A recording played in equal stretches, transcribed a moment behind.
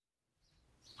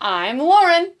I'm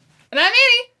Lauren. And I'm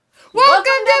Annie. Welcome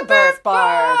to Barf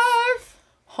Barf.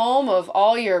 Home of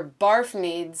all your barf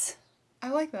needs. I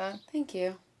like that. Thank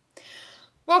you.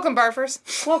 Welcome, barfers.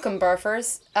 Welcome,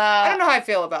 barfers. I don't know how I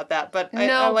feel about that, but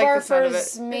I like barfers, the sound of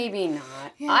it. Maybe not.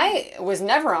 Yeah. I was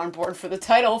never on board for the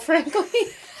title, frankly.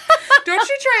 Don't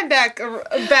you try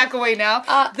and back away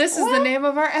now. This is the name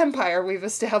of our empire we've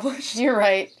established. You're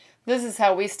right. This is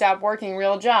how we stop working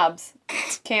real jobs.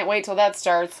 Can't wait till that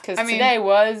starts, because today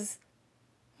was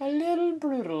a little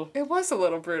brutal. It was a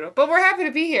little brutal, but we're happy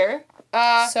to be here.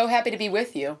 So happy to be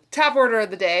with you. Top order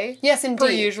of the day. Yes, indeed. Per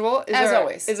usual.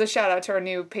 Always. Is a shout out to our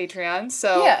new Patreon.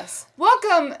 So, yes.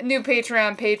 Welcome, new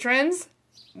Patreon patrons.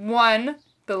 One,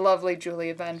 the lovely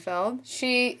Julia Benfeld.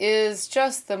 She is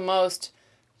just the most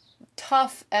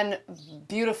tough and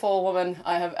beautiful woman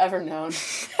I have ever known.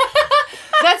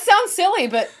 That sounds silly,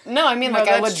 but no, I mean,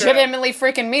 I legitimately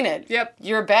freaking mean it. Yep.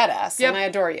 You're a badass, and I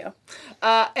adore you.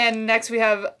 And next we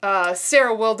have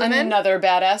Sarah Wilderman. Another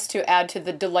badass to add to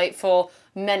the delightful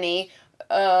many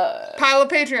pile of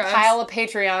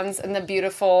Patreons and the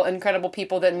beautiful, incredible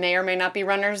people that may or may not be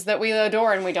runners that we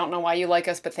adore, and we don't know why you like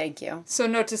us, but thank you. So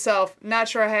note to self, not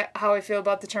sure how I feel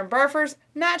about the term barfers,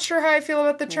 not sure how I feel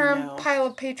about the term pile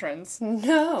of patrons.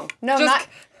 No,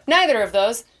 neither of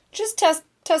those. Just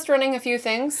test running a few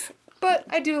things. But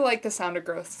I do like the sound of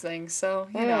growth things, so,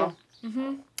 you know.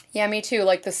 Mm-hmm. Yeah, me too.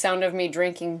 Like the sound of me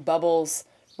drinking Bubbles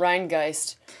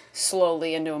Rheingeist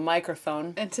slowly into a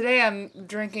microphone. And today I'm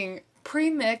drinking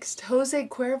pre-mixed Jose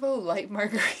Cuervo light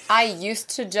margarita. I used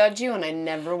to judge you, and I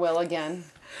never will again.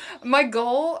 My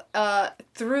goal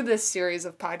through this series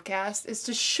of podcasts is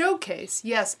to showcase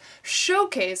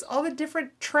all the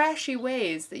different trashy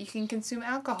ways that you can consume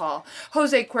alcohol.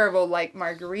 Jose Cuervo light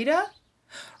margarita,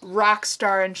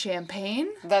 Rockstar and champagne.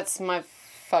 That's my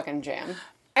fucking jam.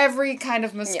 Every kind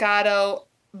of Moscato,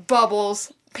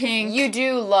 Bubbles, Pink. You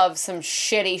do love some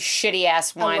shitty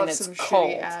ass wine that's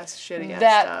cold. Shitty ass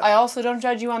that stuff. I also don't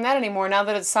judge you on that anymore. Now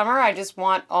that it's summer, I just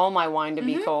want all my wine to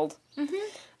be cold.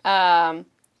 Mm-hmm.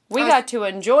 We got to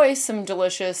enjoy some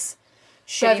delicious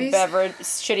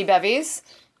shitty bevies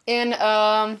in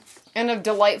a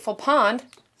delightful pond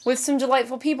with some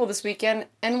delightful people this weekend,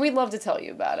 and we'd love to tell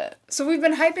you about it. So we've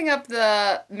been hyping up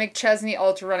the McChesney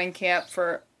Ultra Running Camp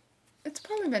for, it's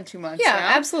probably been 2 months now.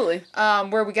 Yeah, absolutely.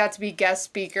 Where we got to be guest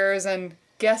speakers and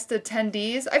guest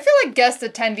attendees. I feel like guest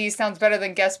attendees sounds better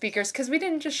than guest speakers, because we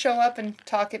didn't just show up and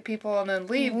talk at people and then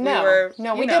leave.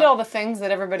 We did all the things that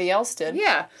everybody else did.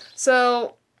 Yeah.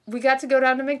 So we got to go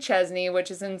down to McChesney, which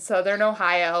is in southern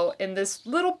Ohio, in this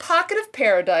little pocket of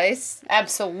paradise.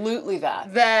 Absolutely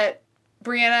that. That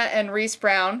Brianna and Reese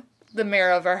Brown, the mayor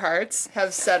of our hearts,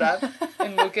 have set up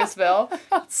in Lucasville.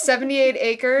 78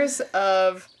 acres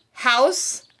of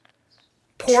house,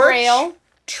 porch,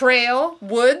 trail,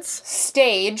 woods,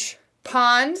 stage,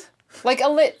 pond. Like a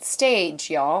lit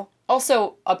stage, y'all.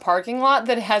 Also, a parking lot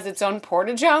that has its own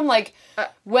porta-john. Like,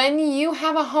 when you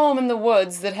have a home in the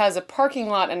woods that has a parking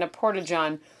lot and a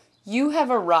porta-john, you have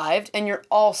arrived, and you're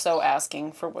also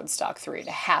asking for Woodstock 3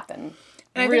 to happen.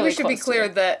 And I think we should be clear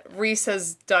that Reese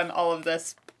has done all of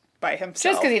this by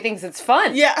himself. Just because he thinks it's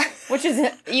fun. Yeah. Which is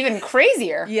even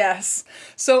crazier. Yes.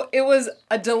 So it was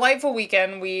a delightful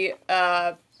weekend. We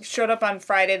showed up on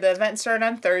Friday. The event started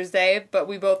on Thursday, but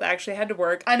we both actually had to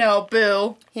work. I know,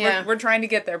 boo. Yeah. We're trying to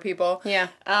get there, people. Yeah.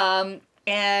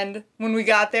 And when we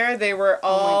got there, they were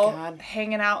all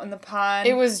hanging out in the pond.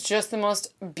 It was just the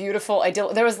most beautiful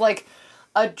idyll. There was like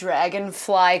a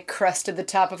dragonfly crested the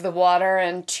top of the water,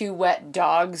 and 2 wet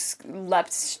dogs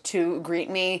leapt to greet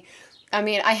me. I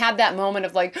mean, I had that moment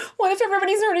of like, what if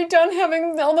everybody's already done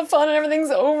having all the fun and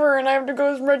everything's over and I have to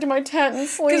go right to my tent and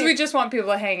sleep? Because we just want people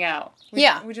to hang out.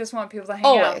 We just want people to hang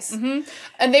out. Always. Mm-hmm.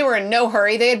 And they were in no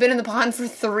hurry. They had been in the pond for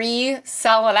 3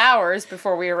 solid hours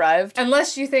before we arrived.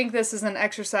 Unless you think this is an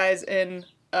exercise in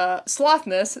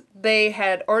slothness, they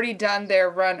had already done their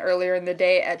run earlier in the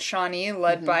day at Shawnee,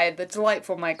 led by the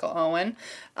delightful Michael Owen,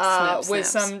 with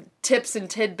some tips and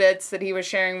tidbits that he was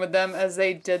sharing with them as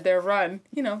they did their run.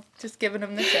 You know, just giving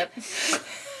them the tip.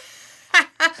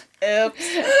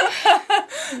 Oops.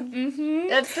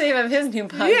 That's the name of his new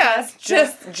podcast.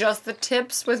 Yeah. Just the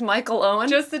tips with Michael Owen.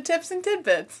 Just the tips and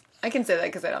tidbits. I can say that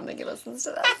because I don't think he listens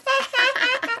to that.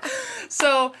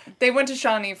 So they went to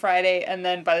Shawnee Friday, and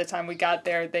then by the time we got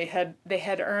there, they had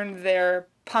earned their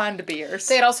pond beers.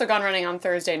 They had also gone running on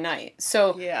Thursday night.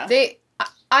 So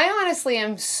I honestly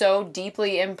am so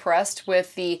deeply impressed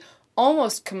with the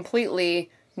almost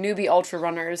completely newbie ultra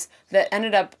runners that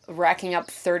ended up racking up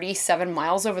 37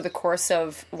 miles over the course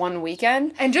of one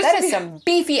weekend. And just that is some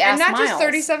beefy ass miles. And not just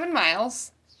 37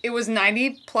 miles. it was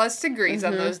 90 plus degrees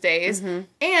on those days,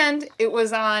 and it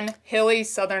was on hilly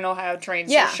Southern Ohio terrain.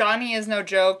 Yeah. So Shawnee is no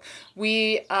joke.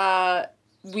 We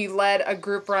led a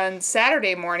group run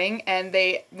Saturday morning, and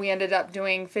we ended up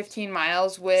doing 15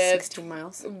 miles with 16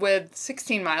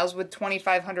 miles with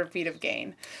 2,500 feet of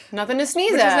gain. Nothing to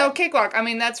sneeze Which at. is no cakewalk. I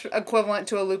mean, that's equivalent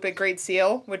to a loop at Great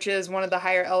Seal, which is one of the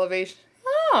higher elevation.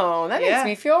 Oh, that makes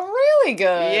me feel really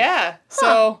good. Yeah.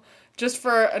 So just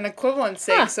for an equivalent's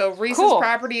sake, so Reese's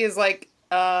property is like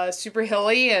super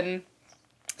hilly, and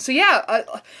so yeah,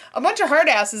 a bunch of hard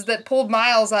asses that pulled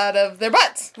miles out of their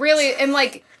butts. Really, and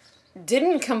like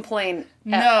didn't complain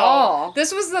at all.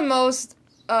 This was the most.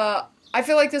 I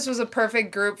feel like this was a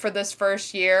perfect group for this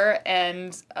first year,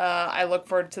 and I look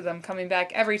forward to them coming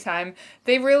back every time.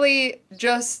 They really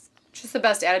just the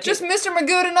best attitude. Just Mr.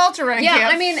 Magoo and ultra running camp. Yeah,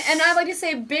 I mean, and I'd like to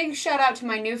say a big shout out to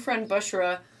my new friend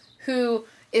Bushra, who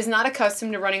is not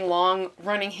accustomed to running long,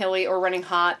 running hilly, or running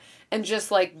hot, and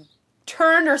just like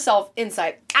turned herself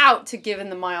inside out to give in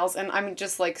the miles, and I'm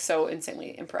just like so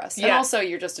insanely impressed. Yeah. And also,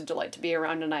 you're just a delight to be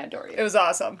around, and I adore you. It was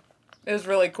awesome. It was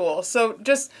really cool. So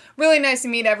just really nice to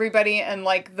meet everybody, and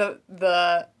like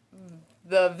the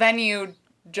venue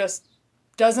just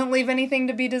doesn't leave anything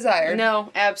to be desired.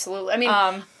 No, absolutely. I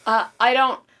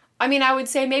mean, I would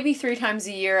say maybe 3 times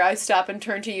a year I stop and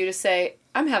turn to you to say,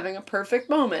 I'm having a perfect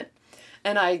moment.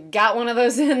 And I got one of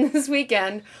those in this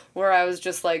weekend where I was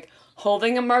just like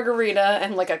holding a margarita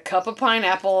and like a cup of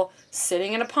pineapple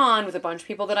sitting in a pond with a bunch of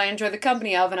people that I enjoy the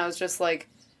company of, and I was just like,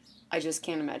 I just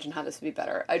can't imagine how this would be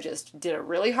better. I just did a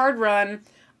really hard run.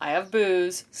 I have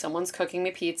booze. Someone's cooking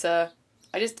me pizza.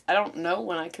 I don't know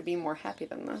when I could be more happy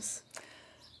than this.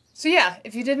 So yeah,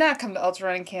 if you did not come to Ultra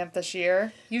Running Camp this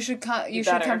year, you should come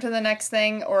to the next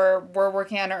thing, or we're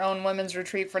working on our own women's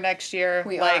retreat for next year.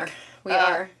 We are.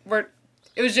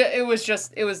 It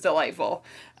was delightful.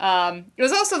 It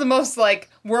was also the most like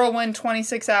whirlwind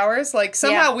 26 hours. Like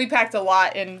somehow we packed a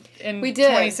lot in we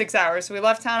did. 26 hours. So we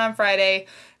left town on Friday,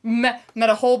 met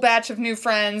a whole batch of new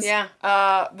friends.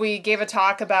 Yeah. We gave a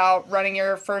talk about running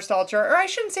your first ultra, or I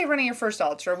shouldn't say running your first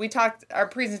ultra. Our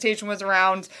presentation was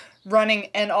around running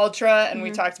an ultra, and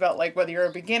we talked about like whether you're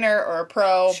a beginner or a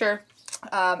pro. Sure.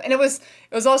 And it was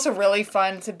also really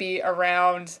fun to be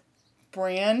around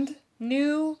brand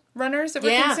new runners that were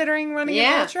considering running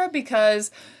an ultra, because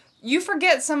you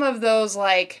forget some of those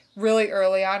like really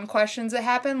early on questions that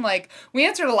happen. Like we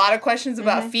answered a lot of questions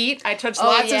about feet. I touched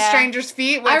lots of strangers'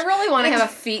 feet. I really want to have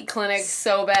a feet clinic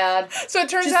so bad. So it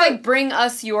turns out, like, bring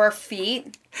us your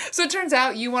feet. So it turns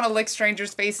out you want to lick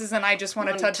strangers' faces, and I just want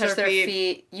to touch their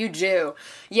feet. You do.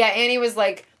 Yeah, Annie was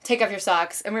like, take off your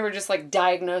socks, and we were just like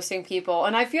diagnosing people,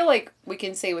 and I feel like we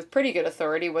can say with pretty good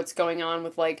authority what's going on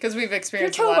with like, because we've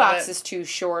experienced your toe box is too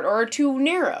short or too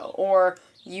narrow, or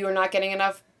you're not getting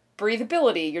enough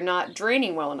breathability, you're not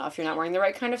draining well enough, you're not wearing the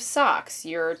right kind of socks,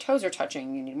 your toes are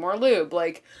touching, you need more lube.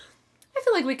 Like, I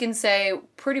feel like we can say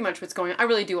pretty much what's going on. I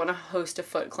really do want to host a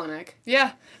foot clinic.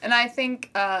 Yeah, and I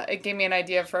think it gave me an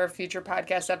idea for a future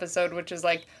podcast episode, which is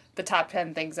like the top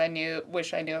 10 things I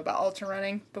wish I knew about ultra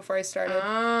running before I started.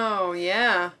 Oh,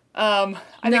 yeah. I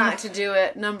not to do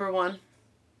it, number 1.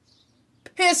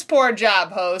 Piss poor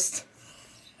job, host.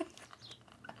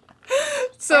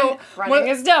 So running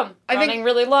is dumb. Running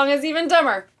really long is even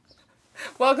dumber.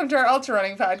 Welcome to our ultra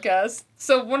running podcast.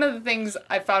 So one of the things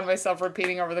I found myself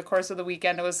repeating over the course of the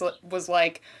weekend was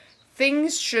like,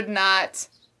 things should not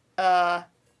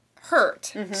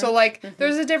hurt. Mm-hmm. So like,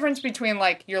 there's a difference between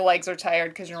like your legs are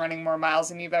tired because you're running more miles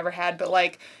than you've ever had, but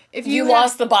like if you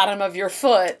lost the bottom of your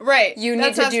foot, right? You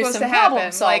need to do some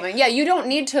problem solving. Like, yeah, you don't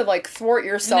need to like thwart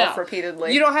yourself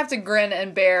repeatedly. You don't have to grin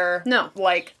and bear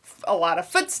like a lot of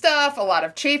foot stuff, a lot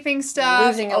of chafing stuff,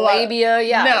 losing a labia.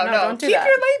 No, don't do that. Keep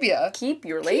your labia. Keep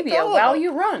your labia while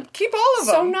you run. Keep all of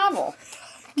them. So novel.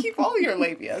 Keep all your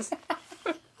labias.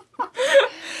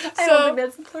 I don't think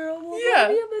that's a plural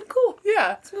labia, but cool. Yeah.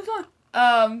 Let's move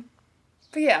on.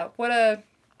 But yeah, what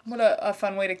a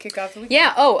fun way to kick off the weekend.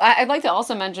 Yeah. Oh, I'd like to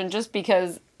also mention, just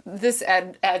because this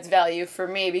adds value for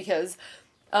me, because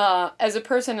as a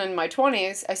person in my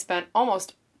 20s, I spent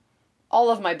almost all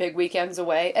of my big weekends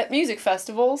away at music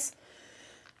festivals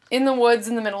in the woods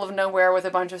in the middle of nowhere with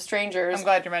a bunch of strangers. I'm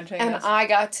glad you're mentioning this. And I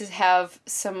got to have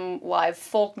some live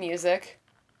folk music.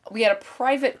 We had a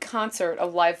private concert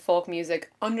of live folk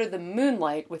music under the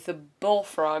moonlight with the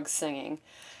bullfrogs singing.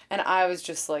 And I was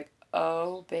just like,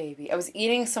 oh, baby. I was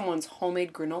eating someone's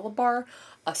homemade granola bar.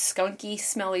 A skunky,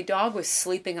 smelly dog was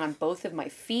sleeping on both of my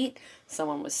feet.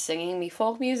 Someone was singing me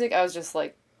folk music. I was just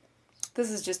like, this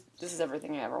is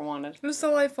everything I ever wanted. It was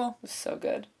delightful. It was so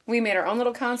good. We made our own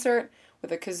little concert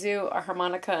with a kazoo, a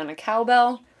harmonica, and a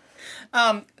cowbell.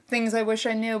 Things I wish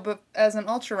I knew, but as an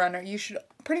ultra runner, you should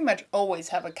pretty much always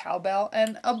have a cowbell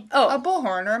and a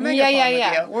bullhorn or a megaphone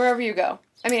with you. Wherever you go.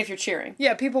 I mean, if you're cheering.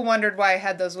 Yeah, people wondered why I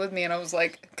had those with me, and I was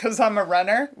like, because I'm a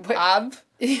runner.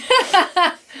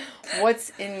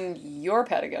 What's in your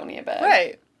Patagonia bag?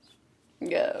 Right.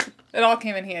 Yeah. It all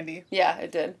came in handy. Yeah,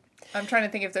 it did. I'm trying to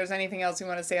think if there's anything else you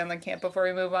want to say on the camp before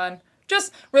we move on.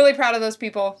 Just really proud of those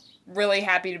people. Really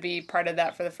happy to be part of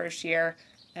that for the first year.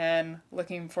 And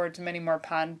looking forward to many more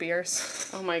pond beers.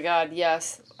 Oh my God,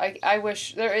 yes. I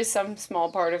wish, there is some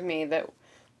small part of me that,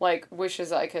 like,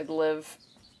 wishes I could live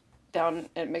down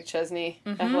at McChesney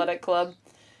Athletic Club.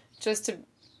 Just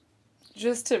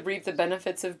to reap the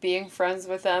benefits of being friends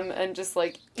with them and just,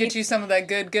 like... Get you some of that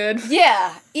good.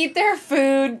 Yeah. Eat their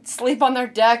food, sleep on their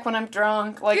deck when I'm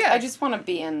drunk. Like, I just want to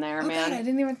be in there, man. God, I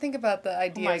didn't even think about the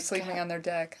idea of sleeping on their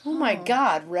deck. Oh my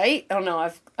God, right? Oh no,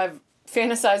 I've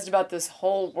fantasized about this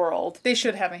whole world. They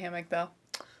should have a hammock, though.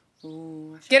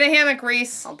 Ooh. Get a hammock,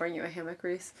 Reese. I'll bring you a hammock,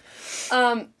 Reese.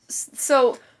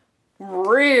 So,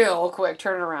 real quick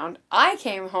turnaround. I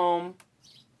came home...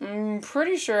 I'm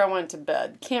pretty sure I went to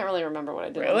bed. Can't really remember what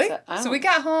I did. Really? So we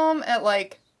got home at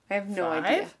like... I have no 5?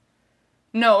 idea.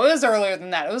 No, it was earlier than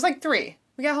that. It was like 3.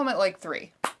 We got home at like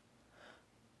 3.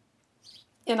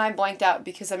 And I blanked out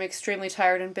because I'm extremely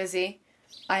tired and busy.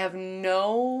 I have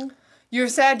no... You were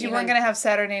sad you weren't going to have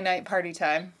Saturday night party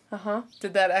time. Uh-huh.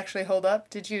 Did that actually hold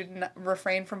up? Did you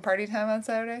refrain from party time on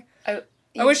Saturday? I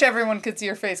wish everyone could see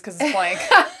your face because it's blank.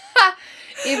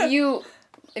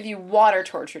 If you water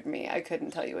tortured me, I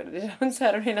couldn't tell you what I did on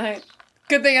Saturday night.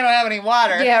 Good thing I don't have any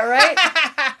water. Yeah, right?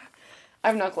 I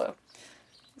have no clue.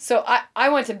 So I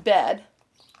went to bed,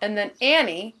 and then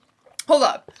Annie... Hold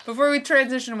up. Before we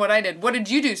transition to what I did, what did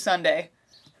you do Sunday?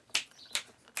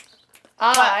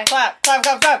 Clap, clap, clap,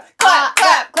 clap, clap, clap,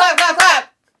 clap, clap, clap,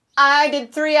 clap. I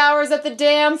did 3 hours at the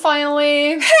dam,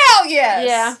 finally. Hell yes!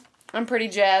 Yeah, I'm pretty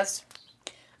jazzed.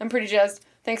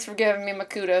 Thanks for giving me my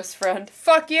kudos, friend.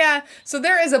 Fuck yeah. So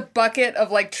there is a bucket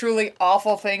of, like, truly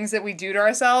awful things that we do to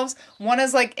ourselves. One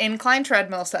is, like, incline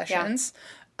treadmill sessions.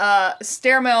 Yeah.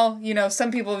 Stair mill,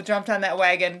 some people have jumped on that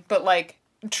wagon, but, like,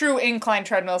 true incline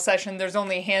treadmill session, there's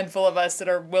only a handful of us that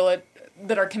are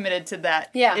committed to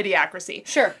that idiocracy.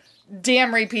 Sure.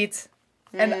 Dam repeats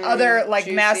and other, like,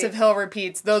 juicy. Massive hill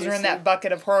repeats. Those are in that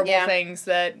bucket of horrible things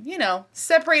that,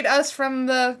 separate us from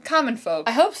the common folk.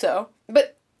 I hope so.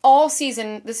 But... all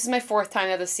season, this is my 4th time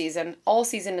of the season, all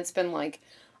season it's been like,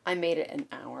 I made it an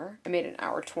hour, I made it an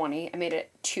hour 20, I made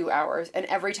it 2 hours, and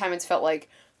every time it's felt like,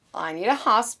 I need a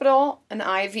hospital, an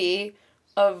IV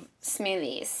of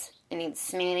smoothies. I need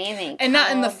smoothies. And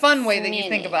not in the fun way that you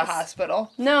think of a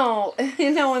hospital. No,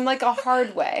 in like a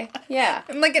hard way. Yeah.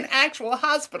 In like an actual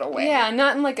hospital way. Yeah,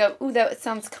 not in like a, ooh, that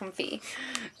sounds comfy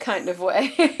kind of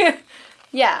way.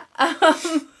 Yeah.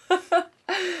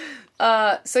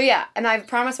 So yeah, and I've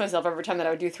promised myself every time that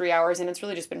I would do 3 hours, and it's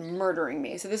really just been murdering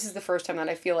me. So this is the first time that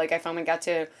I feel like I finally got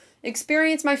to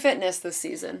experience my fitness this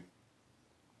season.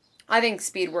 I think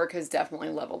speed work has definitely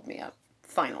leveled me up.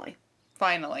 Finally.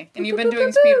 And you've been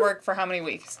doing speed work for how many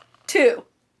weeks? 2.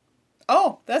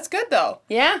 Oh, that's good though.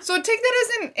 Yeah. So take that as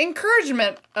an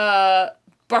encouragement,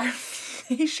 Barf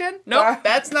Nation? Nope,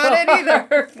 that's not it either.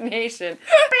 Barf Nation.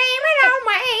 Blame it on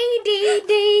my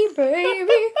ADD,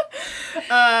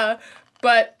 baby.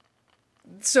 But,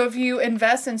 so if you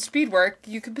invest in speed work,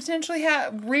 you could potentially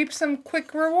reap some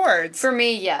quick rewards. For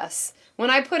me, yes. When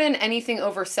I put in anything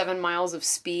over 7 miles of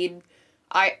speed,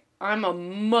 I'm a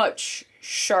much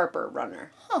sharper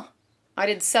runner. Huh. I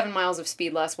did 7 miles of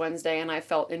speed last Wednesday, and I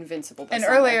felt invincible by And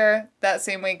Sunday. earlier that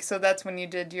same week, so that's when you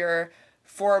did your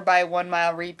 4x1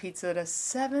 mile repeats at a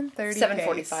 7:30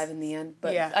 7:45 in the end,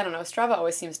 but I don't know. Strava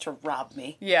always seems to rob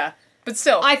me. Yeah. But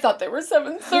still. I thought they were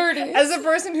 7:30. As a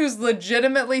person who's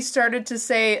legitimately started to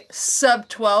say sub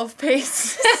 12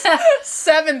 pace,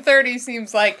 7:30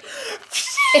 seems like...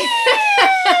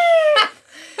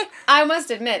 I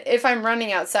must admit, if I'm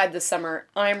running outside this summer,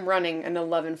 I'm running an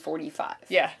 11:45.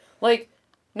 Yeah. Like,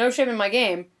 no shame in my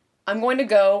game. I'm going to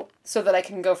go so that I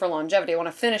can go for longevity. I want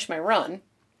to finish my run.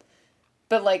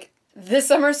 But, like, this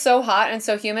summer's so hot and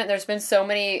so humid. There's been so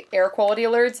many air quality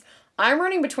alerts. I'm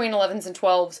running between 11s and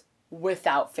 12s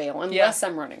without fail, unless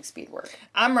I'm running speed work.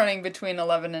 I'm running between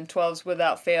 11 and 12s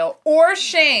without fail or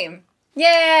shame.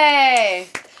 Yay!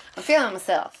 I'm feeling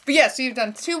myself. But yeah, so you've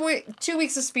done 2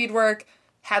 weeks of speed work,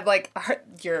 had, like,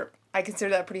 I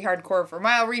consider that pretty hardcore for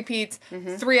mile repeats,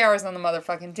 3 hours on the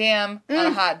motherfucking dam on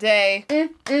a hot day.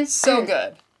 So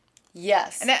good.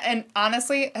 Yes. And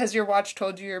honestly, has your watch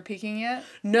told you you're peaking yet?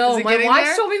 No, my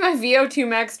watch told me my VO2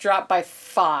 max dropped by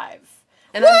 5.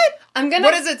 And what? I'm gonna.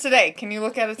 What is it today? Can you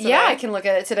look at it today? Yeah, I can look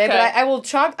at it today, but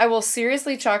I will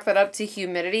seriously chalk that up to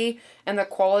humidity and the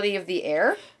quality of the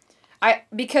air.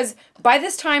 Because by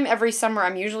this time every summer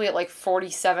I'm usually at like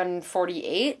 47,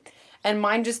 48, and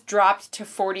mine just dropped to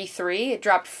 43. It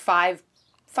dropped 5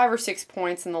 or 6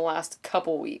 points in the last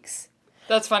couple weeks.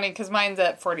 That's funny because mine's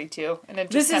at 42, and it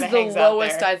just This is the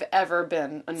lowest I've ever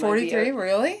been. 43,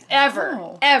 really?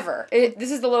 Ever, ever.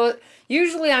 This is the lowest.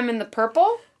 Usually I'm in the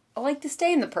purple. I like to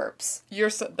stay in the purps.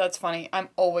 That's funny. I'm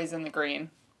always in the green.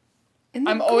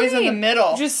 I'm always in the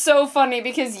middle. Just so funny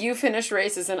because you finish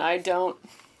races and I don't.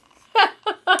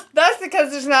 That's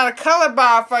because there's not a color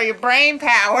bar for your brain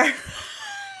power.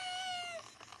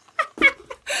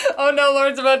 Oh no,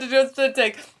 Lauren's about to do a spit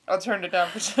take. I'll turn it down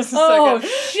for just a second. Oh,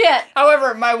 shit.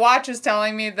 However, my watch is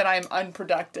telling me that I'm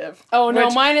unproductive. Oh, no,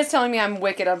 mine is telling me I'm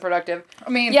wicked unproductive. I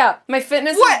mean... Yeah, my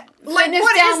fitness... What? Fitness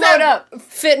what download is that? up.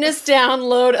 Fitness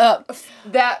download up.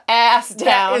 That... Ass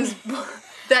down.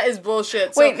 That is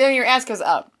bullshit. Wait, then your ass goes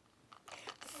up.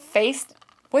 Face...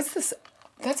 What's this...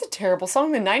 That's a terrible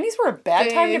song. The 90s were a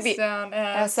bad time to be... Down,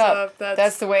 ass up.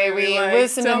 That's the way we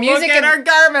listen to music. Look at our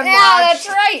Garmin watch. Yeah, that's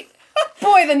right.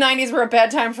 Boy, the 90s were a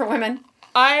bad time for women.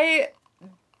 I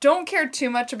don't care too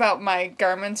much about my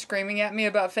Garmin screaming at me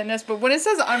about fitness, but when it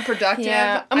says unproductive,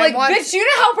 I'm like, bitch, you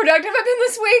know how productive I've been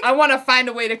this week? I want to find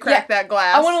a way to crack that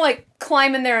glass. I want to, like,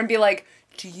 climb in there and be like,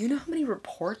 do you know how many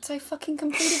reports I fucking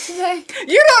completed today?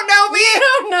 You don't know me! You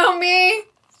don't know me!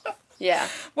 Yeah.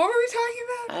 What were we talking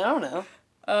about? I don't know.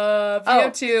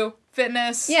 VO2,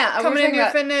 fitness. Yeah, coming into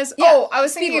your fitness. Yeah, oh, I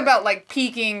was thinking about, like,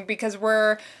 peaking because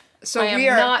we're... So I am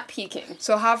not peaking.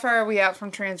 So how far are we out from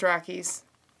Trans Rockies?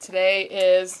 Today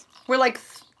is... We're like...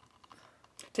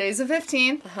 Today's the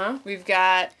 15th. Uh-huh. We've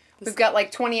got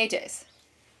like 28 days.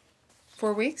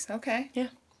 4 weeks? Okay. Yeah.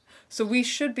 So we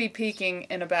should be peaking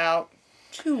in about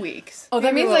 2 weeks. Oh,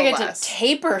 that means I get to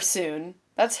taper soon.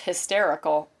 That's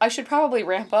hysterical. I should probably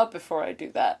ramp up before I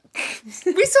do that.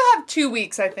 We still have 2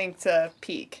 weeks, I think, to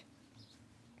peak.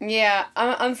 Yeah,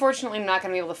 unfortunately I'm not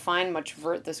going to be able to find much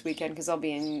vert this weekend because I'll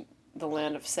be in the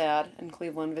land of sad in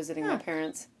Cleveland visiting my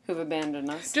parents who've abandoned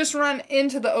us. Just run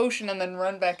into the ocean and then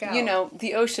run back out. You know,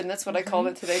 the ocean, that's what I called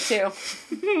it today too.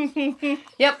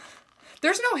 Yep.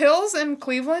 There's no hills in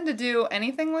Cleveland to do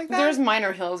anything like that? There's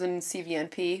minor hills in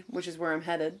CVNP, which is where I'm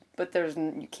headed, but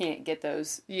you can't get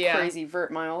those crazy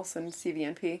vert miles in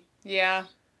CVNP. Yeah.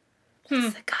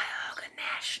 It's the Cuyahoga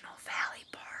National Valley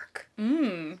Park.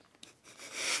 Mm.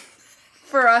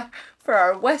 For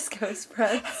our West Coast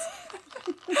friends.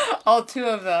 All 2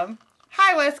 of them.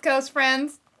 Hi, West Coast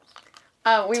friends.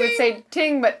 We would say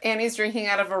ting, but Annie's drinking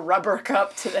out of a rubber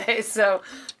cup today, so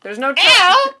there's no...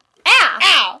 Ow! Ow!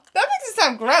 Ow! That makes it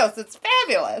sound gross. It's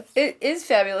fabulous. It is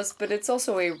fabulous, but it's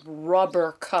also a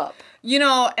rubber cup. You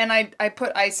know, and I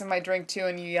put ice in my drink, too,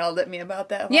 and you yelled at me about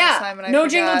that last time, and I no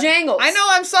forgot. jingle jangles. I know,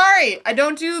 I'm sorry. I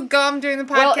don't do gum during the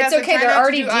podcast. Well, it's okay. They're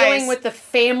already dealing with the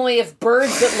family of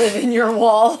birds that live in your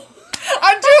wall.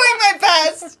 I'm doing my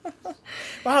best.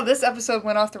 Wow, this episode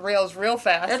went off the rails real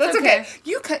fast. That's okay.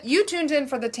 You tuned in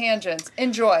for the tangents.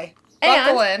 Enjoy.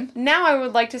 Buckle in. Now I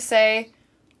would like to say...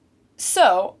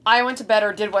 So, I went to bed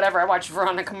or did whatever. I watched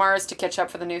Veronica Mars to catch up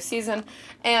for the new season.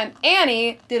 And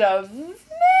Annie did a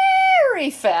very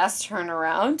fast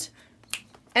turnaround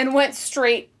and went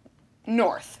straight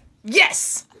north.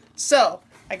 Yes! So,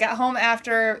 I got home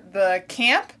after the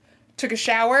camp, took a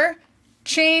shower,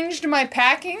 changed my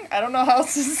packing. I don't know how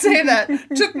else to say that.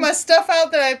 Took my stuff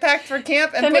out that I packed for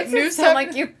camp and put new stuff. Sound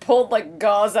like you pulled like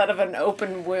gauze out of an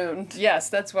open wound. Yes,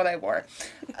 that's what I wore.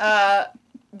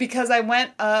 Because I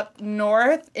went up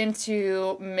north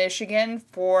into Michigan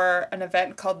for an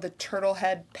event called the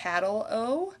Turtlehead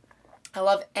Paddle-O. I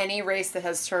love any race that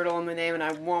has turtle in the name, and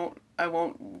I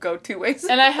won't go 2 ways.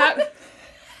 And I have...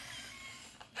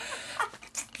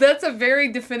 That's a very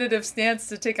definitive stance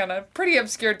to take on a pretty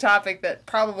obscure topic that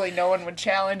probably no one would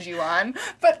challenge you on.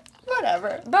 But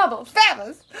whatever. Bubbles.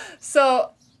 Fabulous.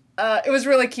 So, it was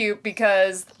really cute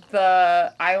because...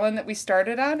 The island that we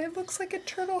started on, it looks like a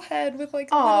turtle head with like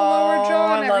a little lower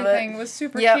jaw and everything. It was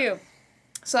super cute.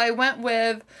 So I went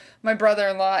with my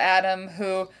brother-in-law, Adam,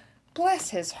 who,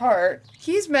 bless his heart,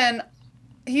 he's been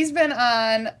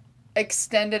on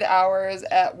extended hours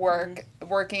at work,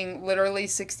 working literally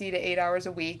 60 to 8 hours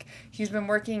a week. He's been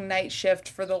working night shift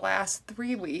for the last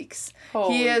 3 weeks.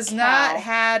 He has not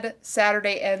had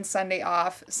Saturday and Sunday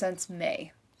off since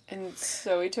May. And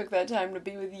so he took that time to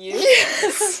be with you?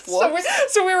 Yes.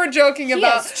 So we were joking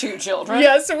about... He has 2 children.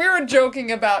 Yeah, so we were joking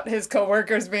about his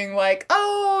coworkers being like,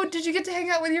 oh, did you get to hang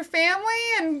out with your family?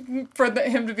 And for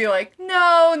him to be like,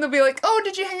 no. And they'll be like, oh,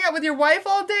 did you hang out with your wife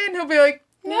all day? And he'll be like,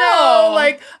 No.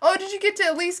 Like, oh, did you get to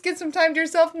at least get some time to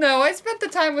yourself? No, I spent the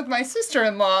time with my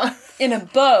sister-in-law. In a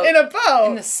boat. In a boat.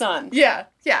 In the sun. Yeah.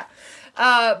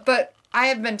 But I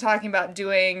have been talking about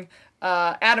doing...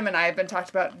 Adam and I have been talking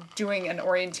about doing an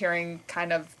orienteering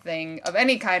kind of thing of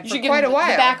any kind for quite a while.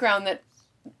 The background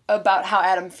about how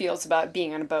Adam feels about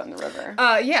being on a boat in the river.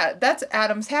 Yeah, that's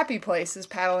Adam's happy place, is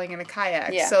paddling in a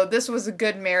kayak. Yeah. So this was a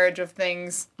good marriage of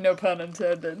things, no pun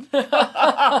intended.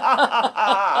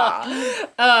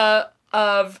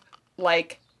 Of,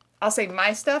 like, I'll say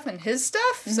my stuff and his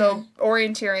stuff. Mm-hmm. So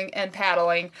orienteering and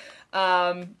paddling.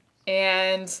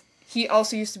 And he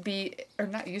also used to be, or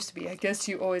not used to be, I guess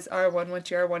you always are one once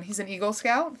you are one. He's an Eagle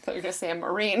Scout. I thought you were going to say a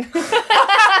Marine.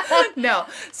 No.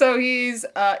 So he's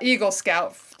Eagle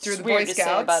Scout through the Boy Scouts. Weird to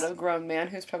say about a grown man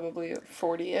who's probably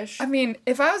 40-ish. I mean,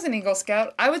 if I was an Eagle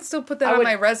Scout, I would still put that on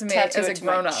my resume as a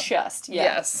grown-up. Chest, yeah.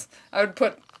 Yes. I would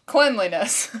put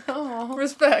cleanliness.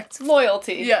 Respect.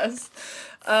 Loyalty. Yes.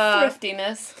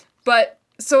 Thriftiness. But...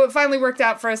 So it finally worked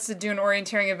out for us to do an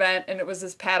orienteering event, and it was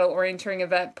this paddle orienteering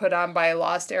event put on by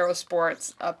Lost Arrow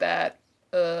Sports up at,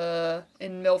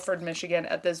 in Milford, Michigan,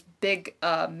 at this big,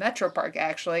 metro park,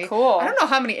 actually. Cool. I don't know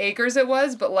how many acres it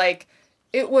was, but, like,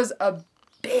 it was a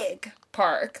big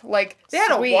park. Like, they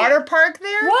had a water park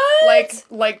there. What?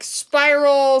 Like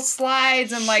spiral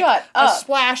slides and, like, a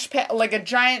splash pad, like a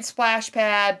giant splash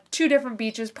pad, 2 different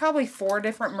beaches, probably 4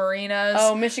 different marinas.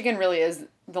 Oh, Michigan really is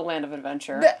the land of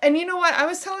adventure. And you know what? I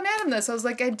was telling Adam this. I was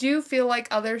like, I do feel like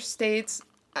other states,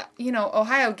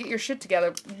 Ohio, get your shit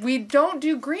together. We don't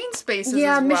do green spaces as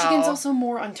well. Michigan's also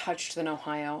more untouched than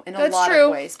Ohio in a lot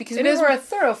of ways. Because we were a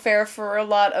thoroughfare for a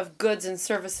lot of goods and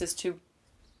services to...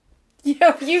 You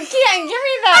can't give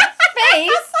me that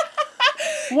face!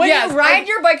 When you ride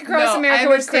your bike across America,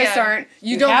 which Chris aren't,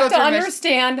 you don't have to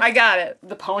understand... I got it.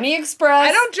 The Pony Express.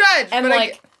 I don't judge,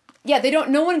 and yeah, they don't.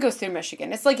 No one goes through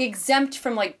Michigan. It's like exempt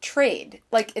from like trade,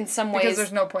 like in some ways. Because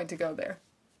there's no point to go there,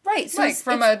 right? So like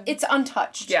it's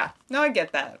untouched. Yeah, no, I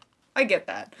get that.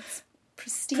 It's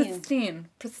pristine.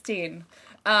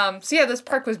 So yeah, this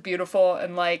park was beautiful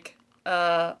and like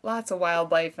lots of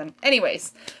wildlife and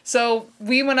anyways. So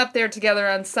we went up there together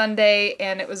on Sunday,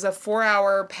 and it was a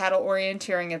 4-hour paddle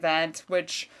orienteering event,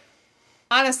 which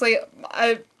honestly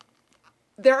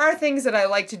there are things that I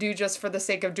like to do just for the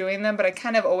sake of doing them, but I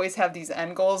kind of always have these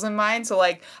end goals in mind. So,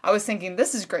 like, I was thinking,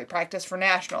 this is great practice for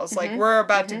nationals. Mm-hmm. Like, we're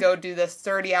about to go do this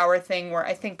 30-hour thing where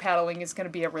I think paddling is going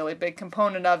to be a really big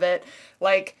component of it.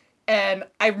 Like, and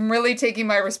I'm really taking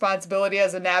my responsibility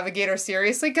as a navigator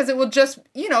seriously, because it will just,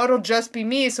 it'll just be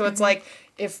me. So it's like,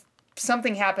 if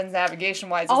something happens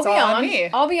navigation-wise, it's all on me.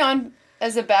 I'll be on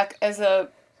as a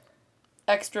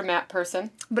extra map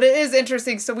person. But it is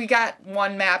interesting. So we got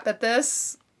one map at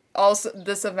this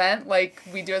event, like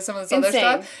we do at some of this other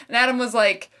stuff. And Adam was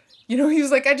like, he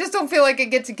was like, I just don't feel like I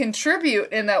get to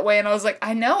contribute in that way. And I was like,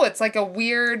 I know, it's like a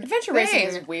weird adventure racing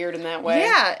is weird in that way.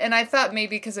 Yeah, and I thought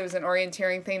maybe because it was an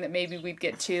orienteering thing that maybe we'd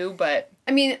get to, but...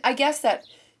 I mean, I guess that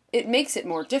it makes it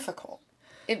more difficult.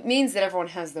 It means that everyone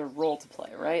has their role to play,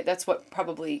 right? That's what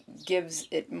probably gives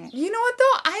it... You know what,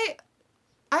 though?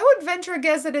 I would venture a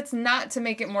guess that it's not to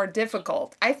make it more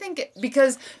difficult. I think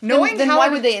because knowing then why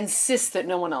would they insist that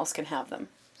no one else can have them?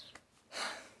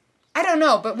 I don't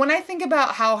know, but when I think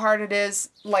about how hard it is,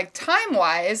 like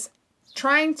time-wise,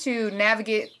 trying to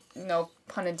navigate, no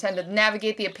pun intended,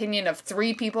 navigate the opinion of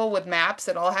 3 people with maps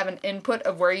that all have an input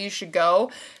of where you should go.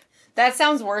 That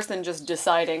sounds worse than just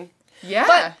deciding.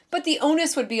 Yeah. But the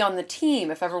onus would be on the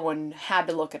team if everyone had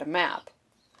to look at a map.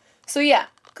 So yeah,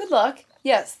 good luck.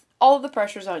 Yes. All of the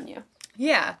pressure's on you.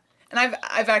 Yeah. And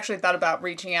I've actually thought about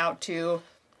reaching out to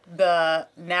the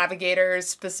navigators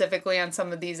specifically on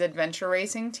some of these adventure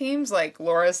racing teams, like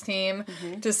Laura's team,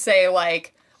 to say,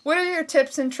 like, what are your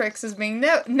tips and tricks as being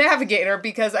navigator?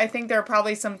 Because I think there are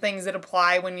probably some things that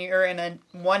apply when you're in a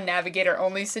one navigator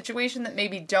only situation that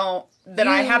maybe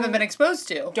I haven't been exposed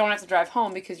to. Don't have to drive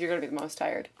home because you're going to be the most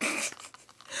tired.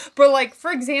 But, like,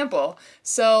 for example,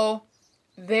 so...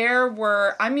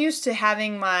 I'm used to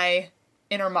having my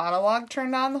inner monologue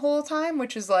turned on the whole time,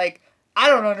 which is like, I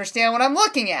don't understand what I'm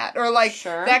looking at, or like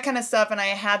that kind of stuff. And I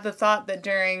had the thought that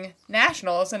during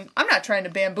nationals, and I'm not trying to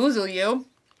bamboozle you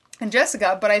and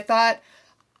Jessica, but I thought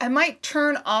I might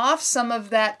turn off some of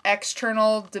that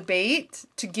external debate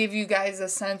to give you guys a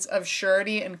sense of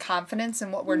surety and confidence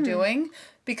in what we're doing,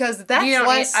 because that's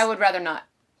less... I would rather not.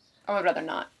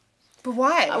 But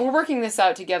why? We're working this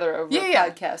out together over a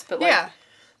podcast, but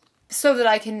so that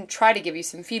I can try to give you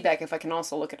some feedback if I can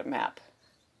also look at a map.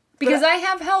 Because I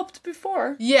have helped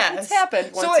before. Yes. It's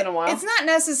happened once in a while. It's not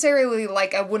necessarily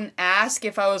like I wouldn't ask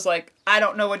if I was like, I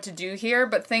don't know what to do here,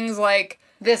 but things like,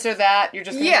 this or that. You're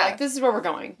just going to be like, this is where we're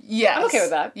going. Yes. I'm okay with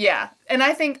that. Yeah. And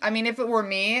I think, I mean, if it were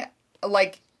me,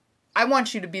 like, I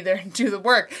want you to be there and do the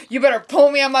work. You better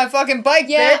pull me on my fucking bike,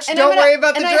 bitch. And don't worry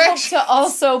about the directions. I hope to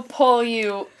also pull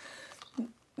you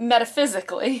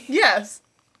metaphysically. Yes.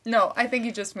 No, I think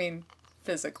you just mean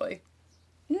physically.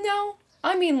 No.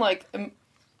 I mean, like...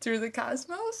 through the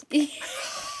cosmos? It's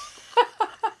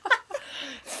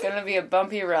gonna be a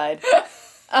bumpy ride.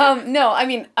 No, I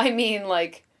mean,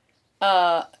 like,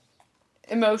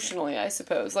 emotionally, I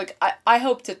suppose. Like, I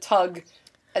hope to tug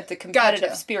at the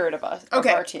competitive spirit of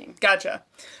our team. Gotcha.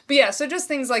 But yeah, so just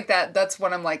things like that, that's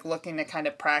what I'm, like, looking to kind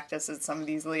of practice at some of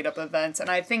these lead-up events. And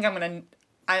I think I'm gonna...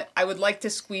 I would like to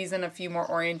squeeze in a few more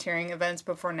orienteering events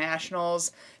before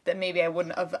nationals that maybe I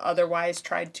wouldn't have otherwise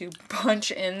tried to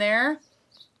punch in there.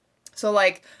 So,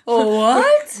 like...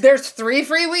 What? There's 3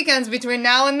 free weekends between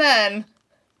now and then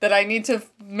that I need to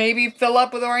maybe fill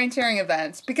up with orienteering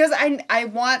events. Because I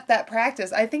want that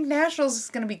practice. I think nationals is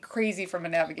going to be crazy from a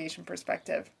navigation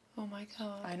perspective. Oh my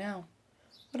god. I know.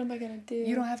 What am I going to do?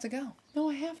 You don't have to go. No,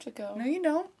 I have to go. No, you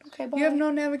don't. Okay, bye. You have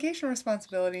no navigation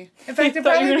responsibility. In fact, it'd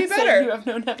probably be better. You have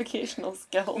no navigational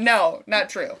skills. No, not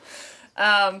true.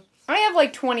 I have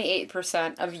like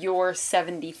 28% of your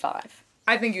 75.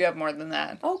 I think you have more than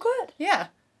that. Oh, good. Yeah,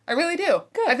 I really do.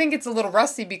 Good. I think it's a little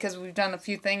rusty because we've done a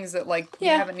few things that, like, we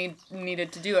haven't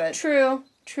needed to do it. True.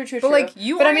 But, like,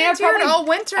 you orienteered all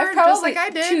winter just like I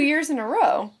did. 2 years in a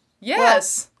row.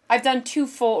 Yes. Well, I've done 2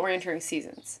 full orienteering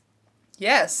seasons.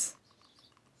 Yes.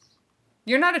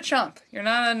 You're not a chump. You're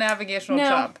not a navigational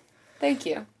chump. Thank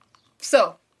you.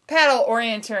 So, paddle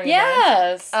orienteering event.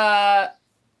 Yes.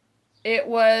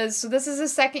 So this is the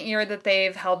second year that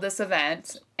they've held this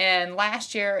event, and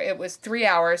last year it was 3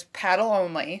 hours, paddle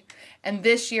only, and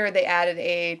this year they added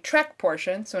a trek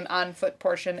portion, so an on-foot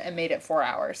portion, and made it 4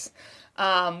 hours,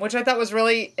 which I thought was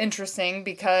really interesting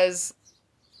because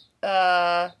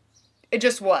it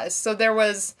just was. So there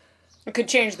was... It could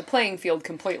change the playing field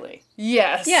completely.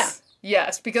 Yes. Yeah.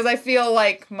 Yes, because I feel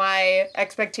like my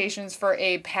expectations for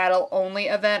a paddle-only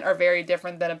event are very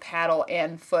different than a paddle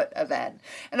and foot event.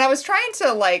 And I was trying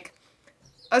to, like...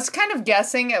 I was kind of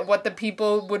guessing at what the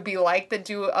people would be like that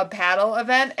do a paddle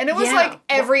event. And it was like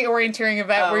every orienteering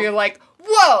event where you're like,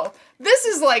 whoa, this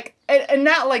is like... And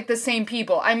not like the same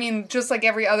people. I mean, just like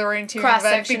every other orienteering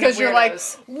event. Because you're like,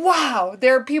 wow,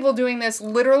 there are people doing this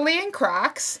literally in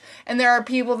Crocs. And there are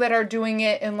people that are doing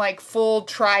it in like full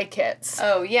tri-kits.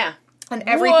 Oh, yeah. And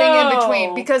everything in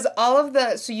between. Because all of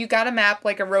the... So you got a map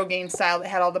like a Rogaine style that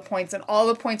had all the points. And all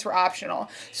the points were optional.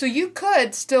 So you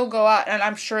could still go out. And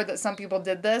I'm sure that some people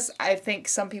did this. I think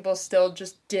some people still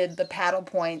just did the paddle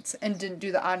points. And didn't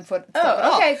do the on-foot stuff at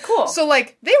all. Okay, cool. So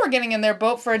like, they were getting in their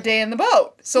boat for a day in the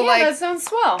boat. So like... that sounds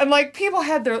swell. And like, people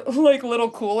had their like little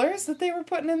coolers that they were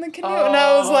putting in the canoe. And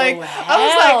I was like...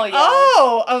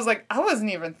 I was like, I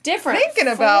wasn't even thinking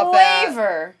about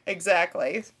that.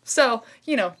 Exactly. So,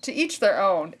 you know, to each their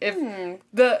own. If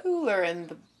the cooler in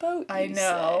the boat, I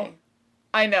know.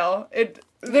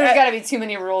 There's got to be too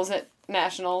many rules at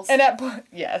nationals. And at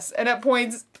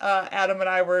points, Adam and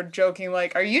I were joking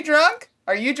like, "Are you drunk?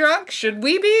 Are you drunk? Should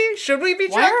we be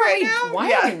drunk right now?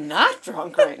 Why are we not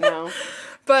drunk right now?"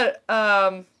 But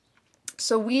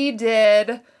so we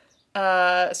did.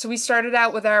 So we started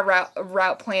out with our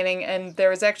route planning, and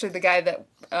there was actually the guy that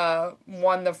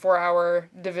won the 4-hour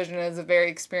division as a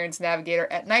very experienced navigator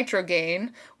at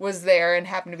Nitrogaine was there and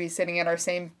happened to be sitting at our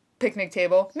same picnic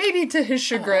table, maybe to his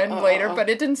chagrin later, but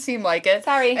it didn't seem like it.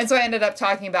 Sorry. And so I ended up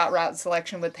talking about route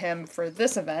selection with him for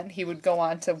this event. He would go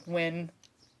on to win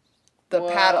the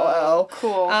paddle-o.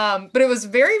 Cool. But it was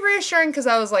very reassuring because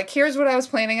I was like, here's what I was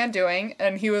planning on doing,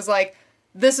 and he was like,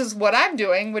 this is what I'm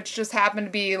doing, which just happened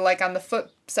to be, like, on the foot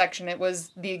section. It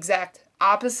was the exact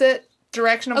opposite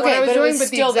direction of what I was doing, but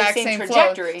the exact same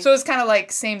trajectory. Flow. So it was kind of, like,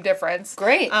 same difference.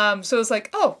 Great. So it was like,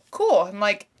 oh, cool. And,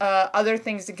 like, other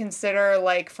things to consider,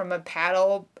 like, from a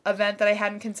paddle event that I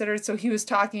hadn't considered. So he was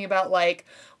talking about, like,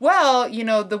 well, you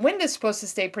know, the wind is supposed to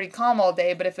stay pretty calm all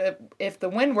day, but if the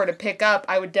wind were to pick up,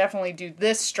 I would definitely do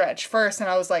this stretch first. And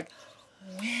I was like,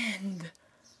 wind...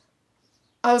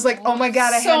 I was like, oh my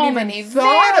god, I hadn't even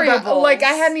thought about, like,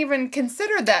 I hadn't even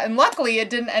considered that. And luckily, it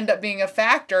didn't end up being a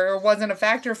factor, or wasn't a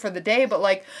factor for the day. But,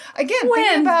 like, again,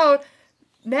 thinking about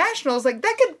nationals, like,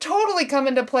 that could totally come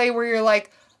into play where you're like,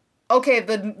 okay,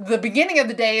 the beginning of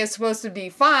the day is supposed to be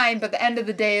fine, but the end of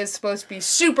the day is supposed to be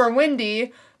super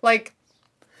windy. Like,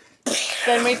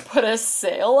 then we put a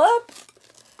sail up?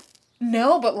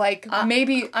 No, but, like,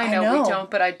 maybe, I know we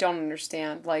don't, but I don't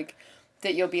understand. Like,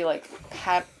 that you'll be, like,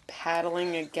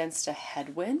 paddling against a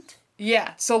headwind?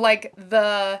 Yeah, so, like,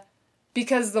 the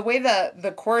because the way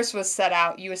the course was set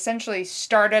out, you essentially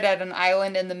started at an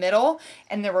island in the middle,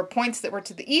 and there were points that were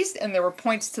to the east, and there were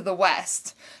points to the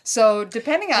west. So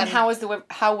depending on... And how was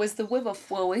the river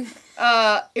flowing?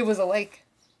 It was a lake.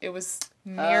 It was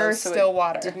near still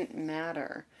water. It didn't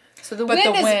matter. So the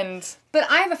wind... But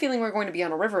I have a feeling we're going to be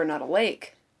on a river, not a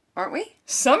lake. Aren't we?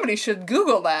 Somebody should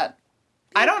Google that.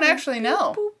 I don't actually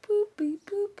know. Boop, boop, boop,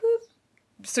 boop, boop.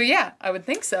 So yeah, I would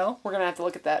think so. We're gonna have to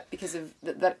look at that because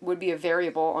that would be a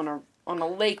variable on a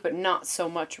lake, but not so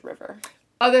much a river.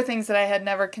 Other things that I had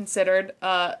never considered,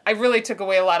 I really took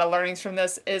away a lot of learnings from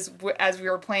this, is as we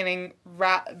were planning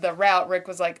the route, Rick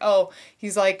was like, he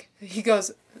said,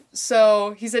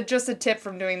 just a tip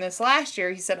from doing this last year,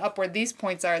 he said, up where these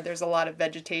points are, there's a lot of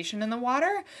vegetation in the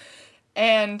water,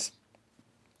 and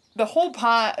the whole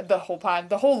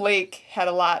lake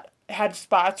had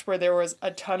spots where there was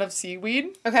a ton of seaweed.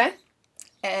 Okay.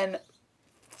 And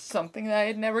something that I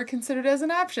had never considered as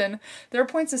an option, there were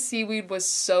points the seaweed was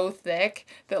so thick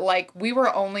that, like, we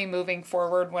were only moving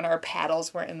forward when our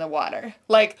paddles were in the water.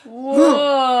 Like,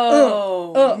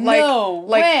 whoa, no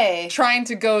way. Trying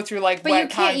to go through, like,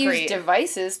 wet concrete. But you can't use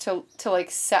devices to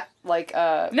like, set, like,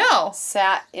 no.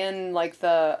 sat in, like,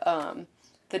 the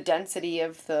density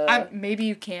of the... maybe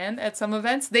you can at some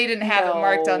events. They didn't have it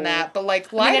marked on that, but,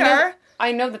 like, LiDAR...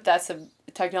 I know that that's a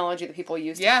technology that people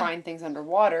use to find things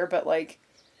underwater, but, like,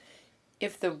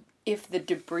 if the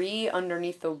debris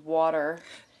underneath the water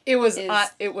it was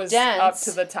dense, up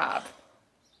to the top.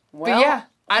 Well, but yeah,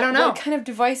 I don't know. What kind of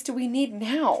device do we need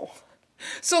now?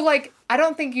 So, like, I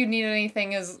don't think you need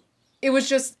anything it was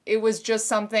just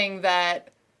something that...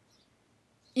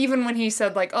 Even when he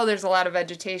said, like, there's a lot of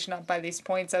vegetation up by these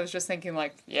points, I was just thinking,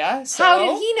 like, yeah, so... How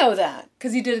did he know that?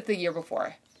 Because he did it the year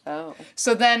before. Oh.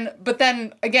 So then, but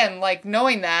then, again, like,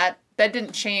 knowing that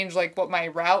didn't change, like, what my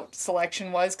route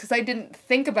selection was, because I didn't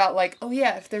think about, like,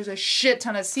 if there's a shit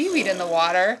ton of seaweed in the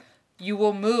water, you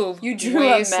will move You drew way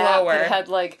a map slower. that had,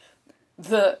 like,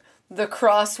 the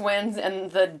crosswinds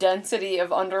and the density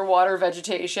of underwater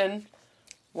vegetation.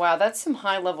 Wow, that's some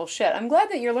high-level shit. I'm glad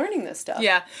that you're learning this stuff.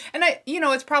 Yeah, and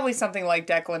it's probably something like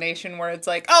declination where it's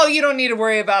like, you don't need to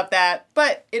worry about that,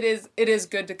 but it is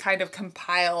good to kind of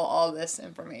compile all this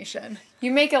information.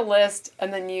 You make a list,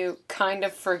 and then you kind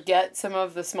of forget some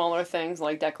of the smaller things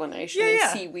like declination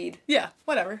and seaweed. Yeah,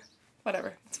 whatever.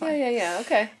 It's fine. Yeah,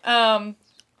 okay.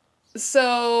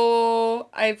 So,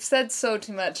 I've said so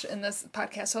too much in this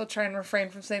podcast, so I'll try and refrain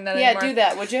from saying that anymore. Yeah, do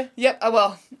that, would you? Yep, I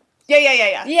will.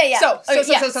 Yeah.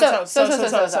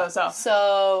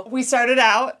 So we started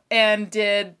out and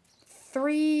did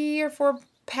 3 or 4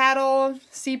 paddle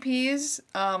CPs,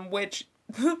 which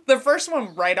the first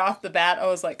one right off the bat, I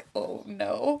was like, oh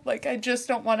no, like, I just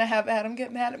don't want to have Adam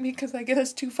get mad at me because I get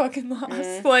us too fucking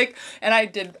lost. Like, and I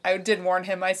did warn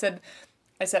him. I said,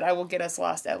 I will get us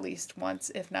lost at least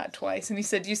once, if not twice. And he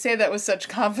said, you say that with such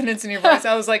confidence in your voice.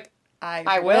 I was like,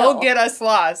 I will get us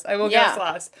lost. I will get us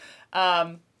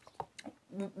lost.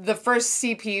 The first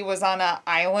CP was on an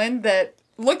island that,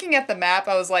 looking at the map,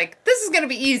 I was like, this is going to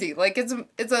be easy. Like, it's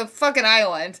a fucking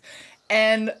island.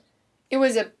 And it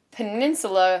was a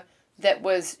peninsula that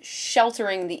was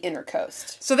sheltering the inner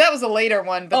coast. So that was a later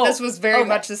one, but this was very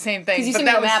much the same thing. Because you sent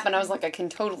me the map, and I was like, I can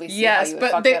totally see how you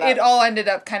would fuck that up. It all ended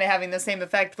up kind of having the same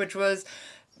effect, which was,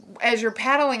 as you're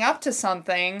paddling up to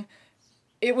something...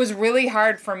 It was really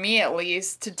hard for me, at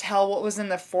least, to tell what was in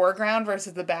the foreground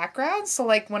versus the background. So,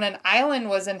 like, when an island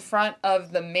was in front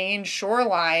of the main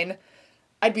shoreline,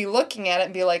 I'd be looking at it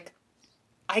and be like,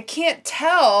 I can't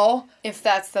tell if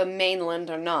that's the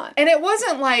mainland or not. And it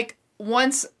wasn't like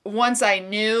once I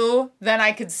knew, then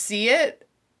I could see it.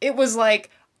 It was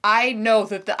like, I know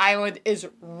that the island is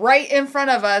right in front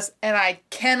of us, and I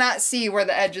cannot see where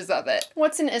the edges of it.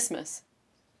 What's an isthmus?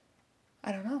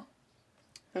 I don't know.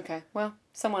 Okay, well,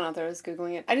 someone out there is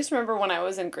Googling it. I just remember when I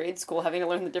was in grade school having to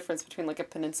learn the difference between, like, a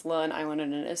peninsula, an island,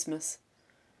 and an isthmus.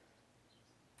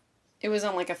 It was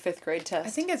on, like, a 5th grade test. I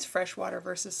think it's freshwater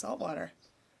versus saltwater.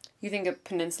 You think a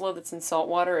peninsula that's in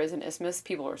saltwater is an isthmus?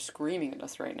 People are screaming at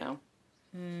us right now.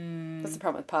 That's the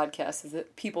problem with podcasts, is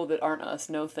that people that aren't us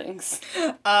know things.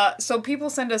 So people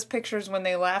send us pictures when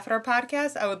they laugh at our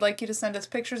podcast. I would like you to send us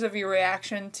pictures of your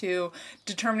reaction to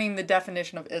determining the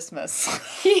definition of isthmus.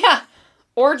 Yeah.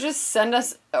 Or just send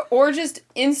us, or just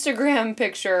Instagram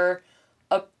picture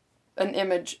an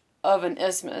image of an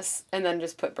isthmus and then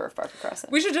just put birthmark across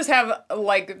it. We should just have,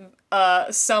 like,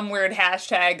 some weird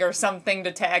hashtag or something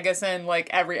to tag us in, like,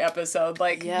 every episode.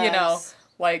 Like, yes. You know,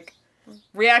 like,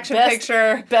 reaction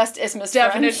picture. Best isthmus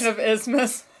definition friends. Of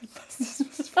isthmus.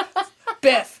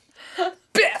 Biff.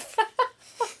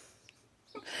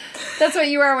 That's what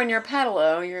you are when you're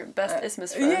paddle-o, your best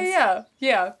isthmus friends.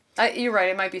 Yeah. You're right,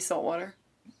 it might be saltwater.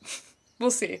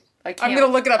 We'll see. I'm going to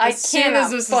look it up as soon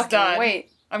as this is done. Wait.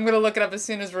 I'm going to look it up as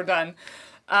soon as we're done.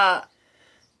 But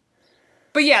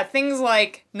yeah, things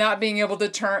like not being able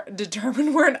to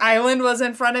determine where an island was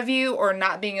in front of you, or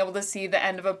not being able to see the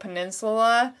end of a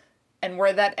peninsula and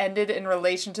where that ended in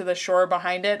relation to the shore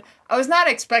behind it. I was not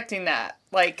expecting that.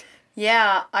 Like,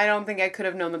 yeah, I don't think I could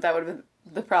have known that would have been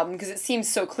the problem, because it seems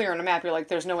so clear on a map. You're like,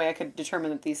 there's no way I could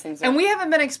determine that these things are... And we haven't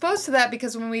been exposed to that,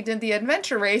 because when we did the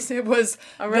adventure race, it was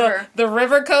a river. The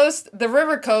river coast,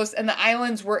 and the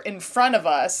islands were in front of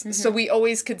us, so we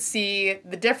always could see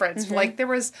the difference. Like, there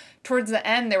was, towards the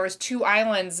end, there was 2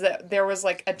 islands that there was,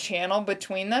 like, a channel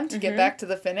between them to get back to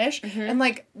the finish. And,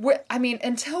 like,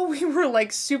 until we were,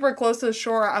 like, super close to the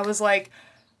shore, I was like...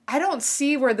 I don't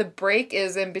see where the break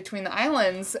is in between the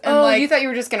islands. And you thought you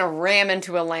were just going to ram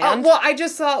into a land? Well, I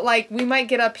just thought, like, we might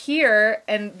get up here,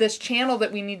 and this channel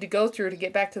that we need to go through to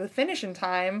get back to the finish in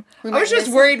time. I was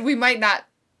just worried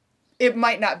it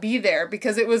might not be there,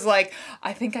 because it was like,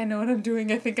 I think I know what I'm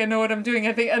doing, and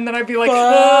then I'd be like,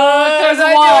 there's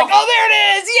a wall. Oh, there it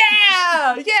is!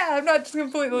 Yeah! Yeah, I'm not just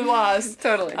completely lost.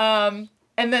 Totally. And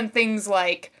then things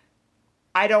like,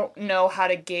 I don't know how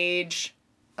to gauge...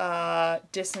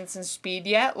 distance and speed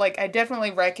yet. Like, I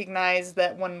definitely recognize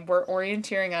that when we're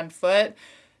orienteering on foot,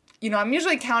 I'm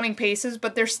usually counting paces,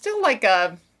 but there's still like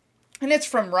and it's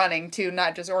from running too,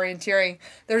 not just orienteering.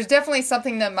 There's definitely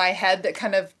something in my head that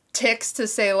kind of ticks to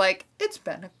say, like, it's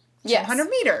been 200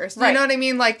 meters. You know what I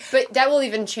mean? Like, but that will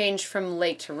even change from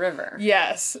lake to river.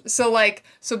 Yes. So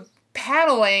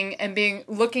paddling and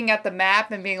looking at the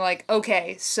map and being like,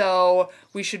 okay, so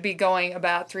we should be going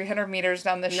about 300 meters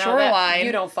down the shoreline.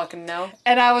 You don't fucking know.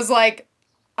 And I was like,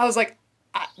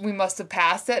 we must have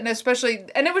passed it. And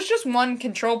it was just one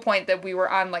control point that we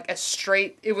were on, like,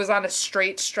 it was on a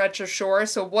straight stretch of shore.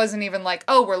 So it wasn't even like,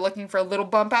 oh, we're looking for a little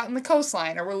bump out in the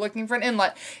coastline, or we're looking for an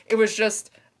inlet. It was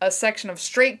just a section of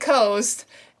straight coast,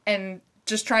 and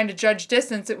just trying to judge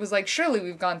distance, it was like, surely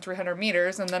we've gone 300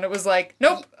 meters. And then it was like,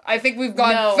 nope, I think we've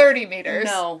gone 30 meters.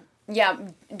 No. Yeah,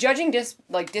 judging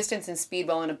distance and speed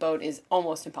while in a boat is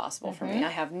almost impossible for me. I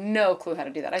have no clue how to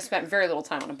do that. I spent very little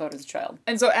time on a boat as a child.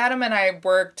 And so Adam and I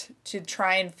worked to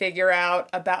try and figure out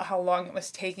about how long it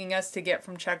was taking us to get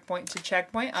from checkpoint to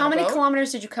checkpoint. How many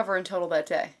kilometers did you cover in total that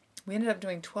day? We ended up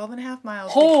doing 12 and a half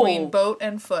miles between boat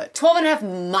and foot. 12 and a half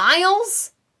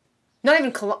miles? Not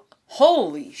even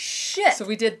Holy shit. So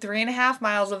we did 3.5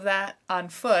 miles of that on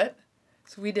foot.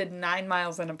 So we did 9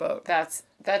 miles in a boat. That's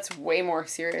way more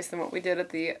serious than what we did at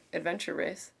the adventure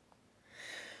race.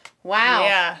 Wow.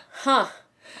 Yeah. Huh.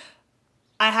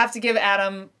 I have to give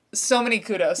Adam so many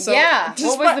kudos. So yeah.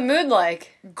 What was the mood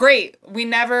like? Great. We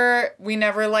never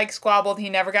like squabbled. He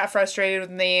never got frustrated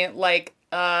with me. Like,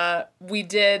 we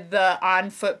did the on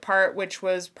foot part, which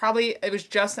was it was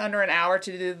just under an hour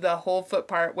to do the whole foot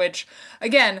part, which,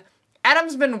 again,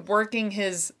 Adam's been working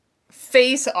his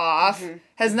face off,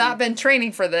 has not been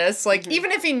training for this. Like,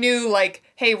 even if he knew, like,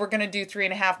 hey, we're going to do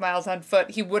 3.5 miles on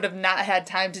foot, he would have not had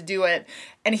time to do it.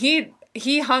 And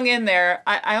he hung in there.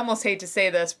 I almost hate to say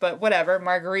this, but whatever,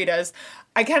 margaritas.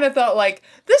 I kind of thought, like,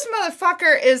 this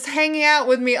motherfucker is hanging out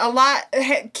with me a lot,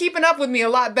 keeping up with me a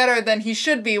lot better than he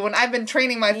should be when I've been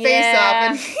training my face off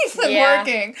and he's been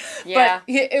working. Yeah.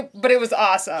 But it was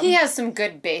awesome. He has some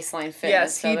good baseline fitness.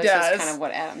 Yes, he does. That's just kind of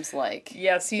what Adam's like.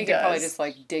 Yes, he does. He could probably just,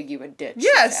 like, dig you a ditch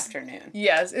this afternoon.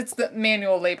 Yes, it's the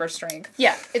manual labor strength.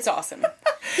 Yeah, it's awesome.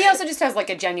 He also just has, like,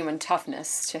 a genuine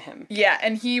toughness to him. Yeah,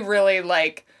 and he really,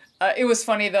 like... it was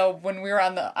funny, though, when we were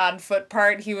on the on-foot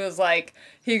part, he goes,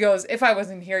 if I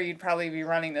wasn't here, you'd probably be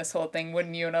running this whole thing,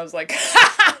 wouldn't you? And I was like,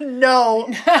 no.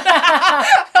 I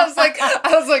was like,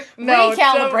 no.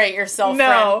 Recalibrate yourself,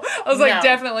 no. friend. I was like,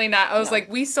 definitely not. I was like,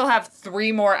 we still have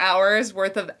 3 more hours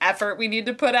worth of effort we need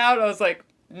to put out. I was like,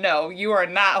 no, you are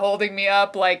not holding me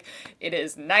up. Like, it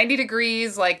is 90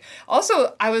 degrees. Like,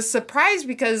 also, I was surprised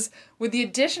because with the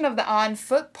addition of the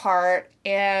on-foot part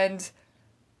and...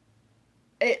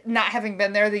 not having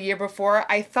been there the year before,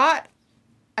 I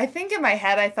think in my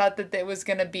head, I thought that it was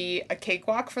going to be a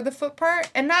cakewalk for the foot part.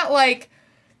 And not like,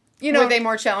 Were they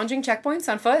more challenging checkpoints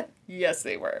on foot? Yes,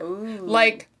 they were. Ooh.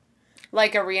 Like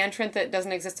a reentrant that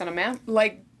doesn't exist on a map?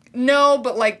 Like, no,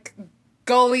 but like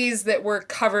gullies that were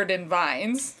covered in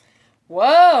vines.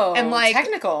 Whoa. And like...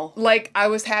 technical. Like, I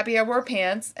was happy I wore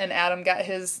pants, and Adam got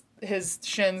his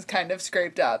shins kind of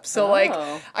scraped up. So, like,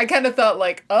 I kind of thought,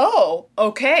 like, oh,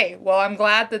 okay, well, I'm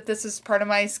glad that this is part of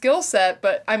my skill set.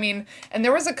 But, I mean, and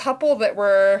there was a couple that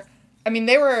were, I mean,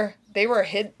 they were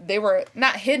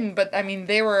not hidden, but, I mean,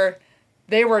 they were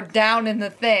they were down in the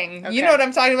thing. Okay. You know what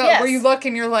I'm talking about? Yes. Where you look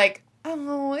and you're like,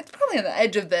 oh, it's probably on the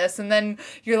edge of this. And then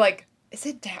you're like, is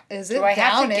it down? Is it Do I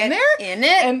have down to get in there? in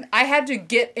it? And I had to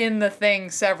get in the thing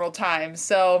several times.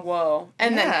 So whoa.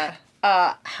 And yeah.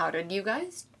 then, how did you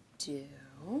guys do?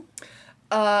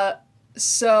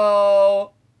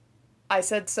 So I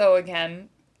said so again.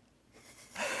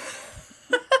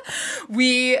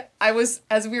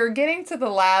 As we were getting to the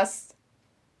last,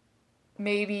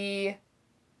 maybe,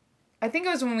 I think it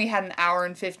was when we had an hour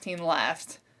and 15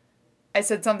 left. I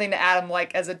said something to Adam,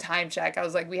 like, as a time check. I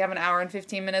was like, we have an hour and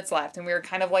 15 minutes left. And we were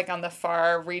kind of, like, on the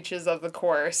far reaches of the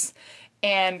course.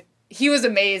 And he was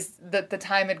amazed that the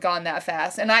time had gone that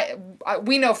fast. And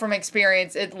we know from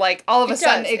experience, it, like, all of a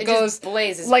sudden it goes, just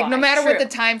blazes like, by. no matter True. what the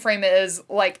time frame is,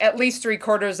 like, at least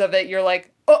 3/4 of it, you're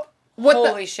like, oh,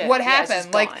 Holy shit. What happened? Yeah,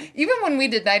 it's like, even when we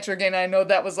did Nitrogen, I know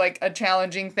that was, like, a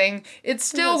challenging thing. It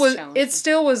still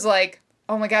was like,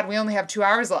 oh my God, we only have 2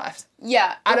 hours left.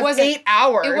 Yeah. Out of 8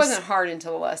 hours. It wasn't hard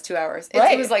until the last 2 hours.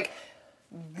 Right. It was like,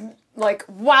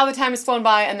 wow, the time has flown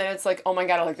by, and then it's like, oh my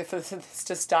God, I like this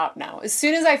to stop now. As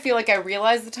soon as I feel like I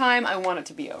realize the time, I want it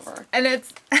to be over. And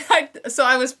so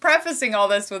I was prefacing all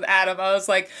this with Adam. I was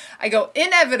like,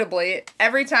 inevitably,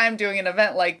 every time doing an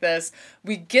event like this,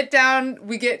 we get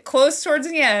close towards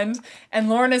the end, and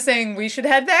Lauren is saying, we should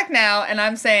head back now, and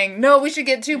I'm saying, no, we should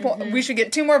get 2 we should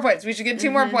get 2 more points, we should get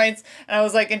 2 more points, and I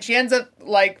was like, and she ends up,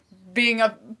 like, being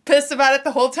pissed about it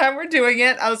the whole time we're doing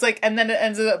it. I was like, and then it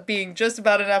ends up being just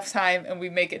about enough time, and we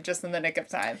make it just in the nick of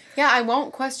time. Yeah, I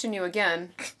won't question you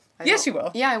again. Yes, you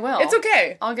will. Yeah, I will. It's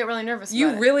okay. I'll get really nervous about it.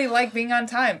 You really like being on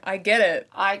time. I get it.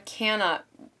 I cannot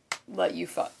let you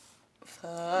fuck.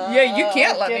 Yeah, you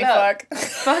can't let me fuck.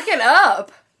 Fuck it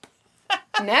up.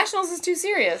 Nationals is too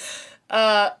serious.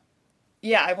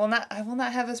 Yeah, I will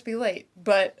not have us be late.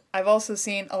 But I've also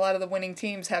seen a lot of the winning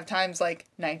teams have times like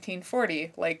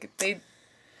 1940. Like they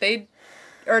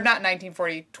or not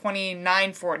 1940,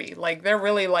 2940. Like they're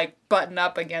really like button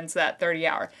up against that 30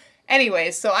 hour.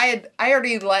 Anyways, so I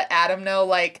already let Adam know,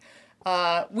 like,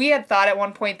 we had thought at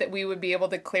one point that we would be able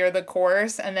to clear the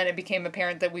course, and then it became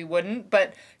apparent that we wouldn't.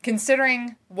 But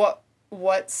considering what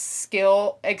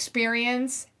skill,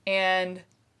 experience, and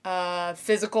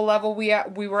physical level we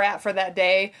were at for that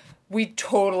day, we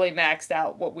totally maxed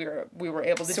out what we were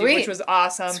able to do, which was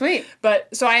awesome. Sweet. But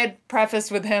so I had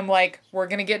prefaced with him, like, we're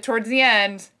gonna get towards the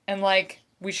end, and like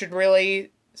we should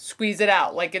really squeeze it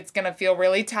out. Like it's gonna feel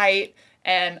really tight.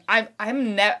 And I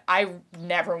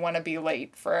never want to be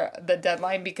late for the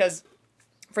deadline, because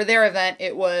for their event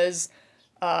it was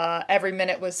every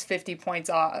minute was 50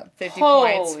 points off, 50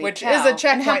 points, which is a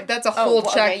checkpoint. That's a whole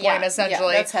checkpoint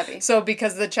essentially. Yeah, that's heavy. So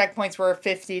because the checkpoints were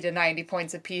 50 to 90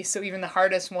 points apiece, so even the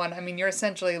hardest one, I mean, you're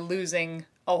essentially losing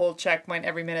a whole checkpoint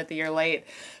every minute that you're late.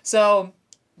 So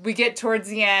we get towards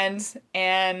the end,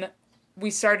 and we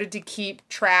started to keep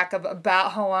track of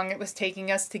about how long it was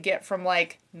taking us to get from,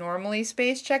 like, normally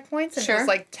spaced checkpoints. And sure. It was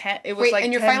like 10. It was like 10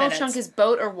 and your minutes. final chunk is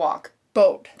boat or walk?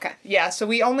 Boat. Okay. Yeah, so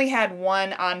we only had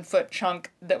one on-foot chunk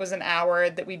that was an hour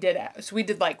that we did. So we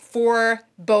did, like, 4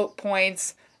 boat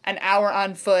points, an hour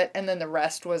on foot, and then the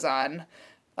rest was on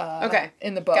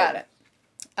in the boat. Got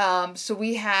it. So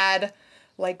we had,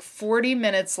 like, 40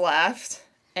 minutes left,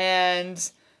 and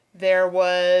there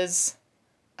was...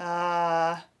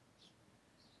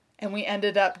 and we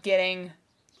ended up getting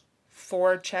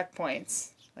 4 checkpoints,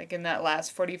 like in that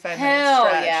last 45-minute stretch.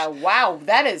 Hell yeah. Wow,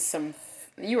 that is some...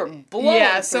 You were blowing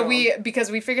Yeah, so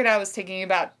because we figured out it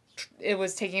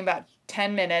was taking about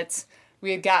 10 minutes.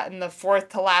 We had gotten the 4th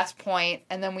to last point,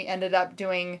 and then we ended up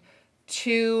doing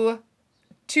two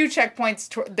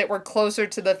checkpoints that were closer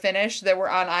to the finish that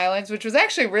were on islands, which was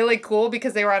actually really cool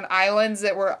because they were on islands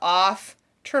that were off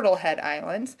Turtlehead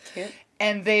Island. Cute.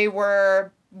 And they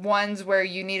were ones where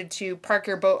you needed to park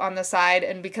your boat on the side,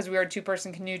 and because we were a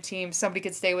 2-person canoe team, somebody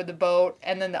could stay with the boat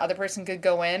and then the other person could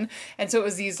go in. And so it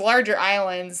was these larger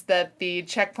islands that the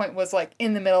checkpoint was like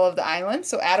in the middle of the island.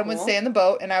 So Adam would stay in the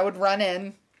boat and I would run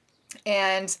in,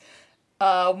 and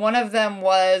one of them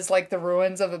was like the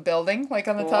ruins of a building, like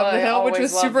on the top of the hill, which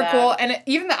was super cool. And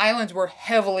even the islands were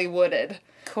heavily wooded.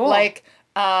 Cool. Like,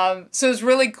 so it was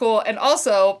really cool. And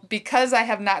also, because I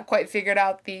have not quite figured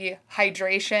out the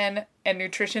hydration and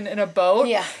nutrition in a boat.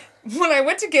 Yeah. When I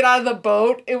went to get out of the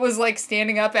boat, it was like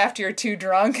standing up after you're too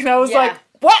drunk, and I was like,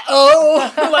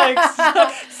 "What-oh!" Like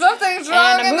something's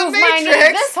wrong in the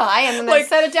matrix. This high, and then like,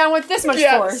 set it down with this much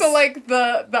force. So like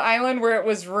the island where it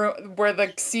was where the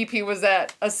CP was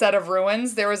at a set of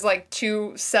ruins, there was like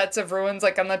 2 sets of ruins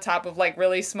like on the top of like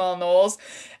really small knolls.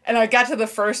 And I got to the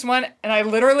first one, and I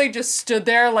literally just stood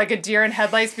there like a deer in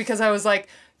headlights because I was like,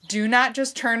 do not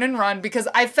just turn and run, because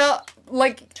I felt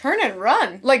like... Turn and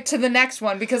run? Like, to the next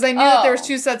one, because I knew that there was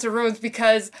 2 sets of ruins,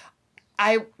 because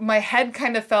my head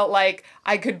kind of felt like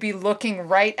I could be looking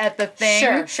right at the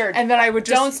thing. Sure. And then I would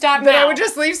just... Don't stop then now. I would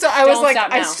just leave, so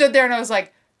I stood there and I was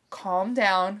like, calm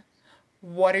down.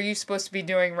 What are you supposed to be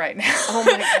doing right now? Oh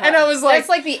my God. And I was like... That's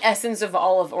like the essence of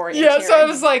all of orienteering. Yeah, so I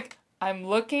was like, I'm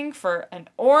looking for an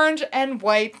orange and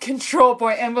white control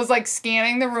point, and was like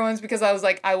scanning the ruins, because I was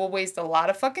like, I will waste a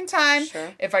lot of fucking time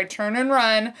if I turn and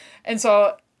run. And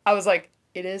so I was like,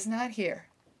 it is not here.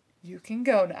 You can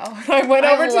go now. And I went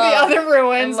over to the other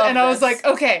ruins, and I was like,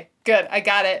 okay, good, I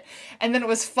got it. And then it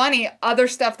was funny, other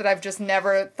stuff that I've just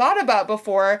never thought about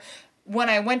before. When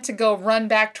I went to go run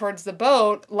back towards the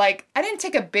boat, like, I didn't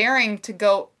take a bearing to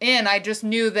go in. I just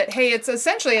knew that, hey, it's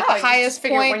essentially at the highest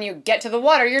point. When you get to the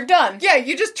water, you're done. Yeah,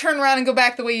 you just turn around and go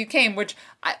back the way you came, which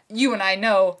you and I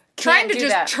know. Trying to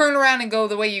just turn around and go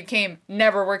the way you came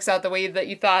never works out the way that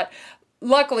you thought.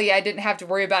 Luckily, I didn't have to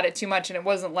worry about it too much, and it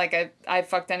wasn't like I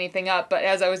fucked anything up. But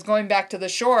as I was going back to the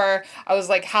shore, I was,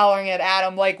 like, hollering at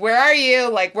Adam, like, where are you?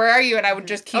 Like, where are you? And I would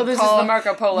just keep calling. Oh, this is the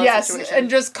Marco Polo situation. And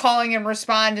just calling and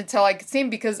respond until I could see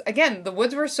him. Because, again, the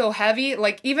woods were so heavy.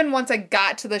 Like, even once I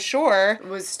got to the shore... It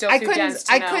was still too dense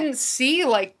to know. I couldn't see,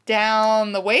 like,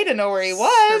 down the way to know where he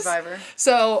was. Survivor.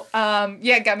 So,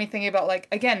 it got me thinking about, like,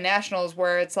 again, nationals,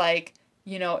 where it's like...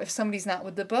 You know, if somebody's not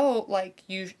with the boat, like,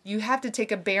 you have to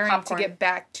take a bearing to get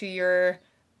back to your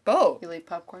boat. You leave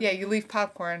popcorn? Yeah, you leave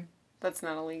popcorn. That's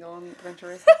not illegal in Adventure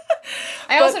Racing.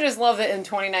 I also just love that in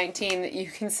 2019 that you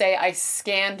can say, I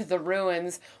scanned the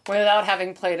ruins without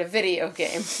having played a video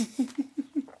game.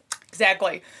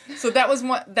 Exactly. So that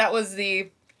was the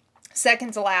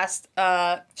second to last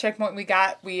checkpoint we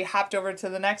got. We hopped over to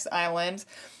the next island.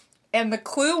 And the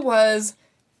clue was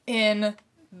in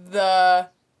the...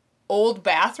 old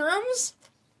bathrooms.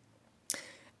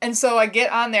 And so I get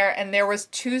on there, and there was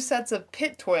 2 sets of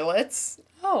pit toilets.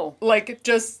 Oh. Like,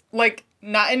 just, like,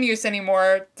 not in use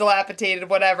anymore, dilapidated,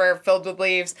 whatever, filled with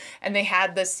leaves. And they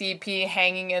had the CP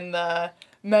hanging in the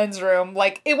men's room.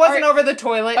 Like, it wasn't over the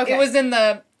toilet. Okay. It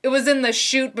was in the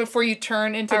chute before you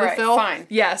turn into the fill. Fine.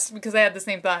 Yes, because I had the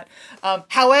same thought.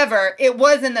 However, it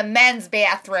was in the men's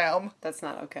bathroom. That's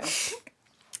not okay.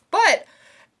 But...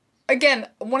 Again,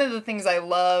 one of the things I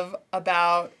love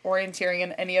about orienteering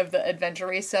and any of the adventure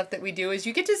race stuff that we do is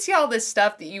you get to see all this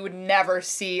stuff that you would never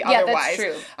see otherwise. Yeah, that's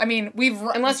true. I mean,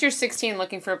 unless you're 16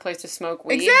 looking for a place to smoke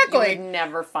weed, exactly. you would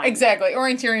never find it.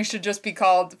 Orienteering should just be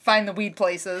called Find the Weed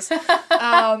Places.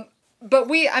 But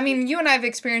you and I have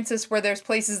experienced this where there's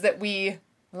places that we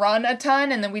run a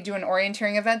ton, and then we do an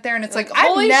orienteering event there, and it's like,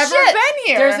 I've never been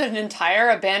here. There's an entire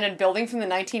abandoned building from the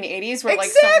 1980s where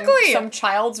like some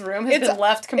child's room has been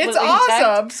left completely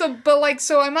intact. It's awesome.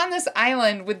 So I'm on this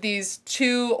island with these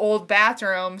 2 old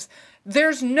bathrooms.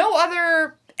 There's no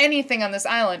other anything on this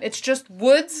island. It's just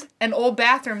woods and old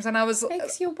bathrooms, and I was...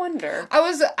 Makes you wonder.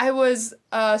 I was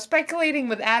speculating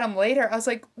with Adam later. I was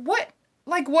like,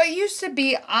 what used to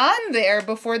be on there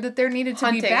before that there needed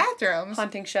to be bathrooms?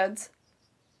 Hunting sheds.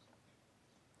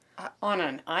 On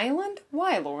an island?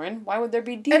 Why, Lauren? Why would there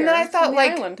be deer? And then I thought,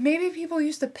 like, maybe people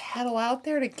used to paddle out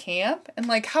there to camp. And,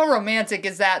 like, how romantic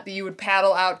is that you would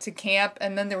paddle out to camp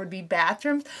and then there would be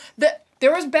bathrooms?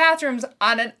 There was bathrooms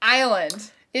on an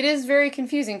island. It is very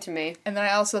confusing to me. And then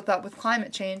I also thought with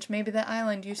climate change, maybe the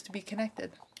island used to be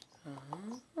connected.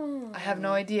 I have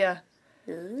no idea.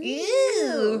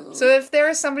 Ew. So if there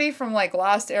is somebody from like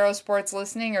Lost Aerosports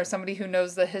listening, or somebody who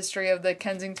knows the history of the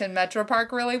Kensington Metro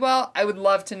Park really well, I would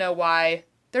love to know why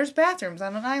there's bathrooms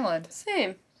on an island.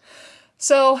 Same.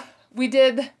 So we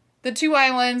did the 2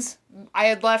 islands. I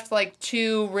had left like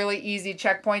 2 really easy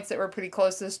checkpoints that were pretty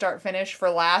close to the start finish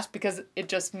for last, because it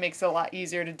just makes it a lot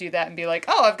easier to do that and be like,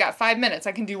 oh, I've got 5 minutes.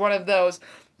 I can do one of those.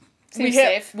 Seems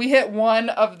safe. We hit one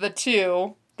of the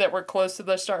 2 that were close to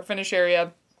the start finish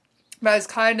area. But I was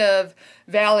kind of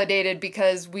validated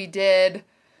because we did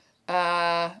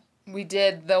the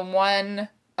one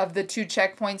of the 2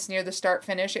 checkpoints near the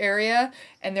start-finish area,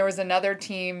 and there was another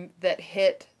team that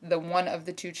hit the one of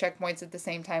the 2 checkpoints at the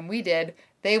same time we did.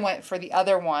 They went for the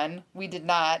other one. We did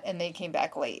not, and they came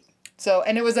back late. So,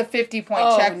 and it was a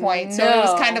 50-point checkpoint, so it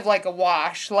was kind of like a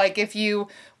wash. Like, if you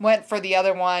went for the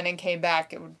other one and came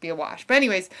back, it would be a wash. But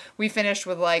anyways, we finished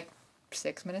with, like,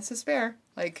 6 minutes to spare.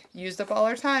 Like, used up all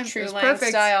our time. True it was Lang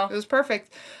perfect. style. It was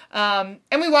perfect. And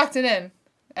we walked it in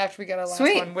after we got our last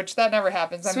one, which that never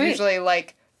happens. I'm usually,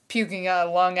 like, puking a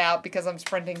lung out because I'm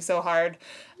sprinting so hard.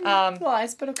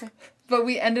 Lies, but okay. But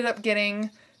we ended up getting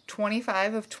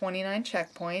 25 of 29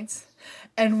 checkpoints,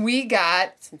 and we got...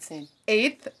 It's insane.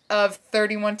 8th of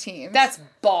 31 teams. That's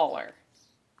baller.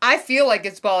 I feel like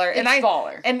it's baller. It's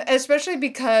baller. And especially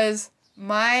because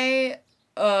my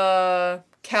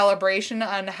calibration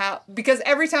on how... Because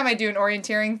every time I do an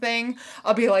orienteering thing,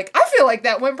 I'll be like, I feel like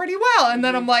that went pretty well. And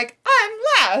then I'm like, I'm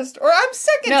last. Or I'm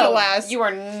second to last. You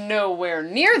are nowhere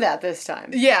near that this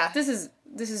time. Yeah. This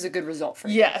is a good result for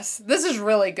you. Yes. This is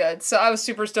really good. So I was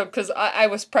super stoked because I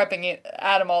was prepping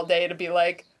Adam all day to be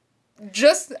like,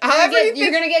 just however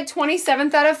you're gonna get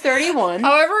 27th out of 31.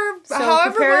 However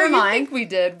well you mind. think we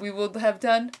did, we will have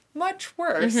done much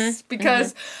worse.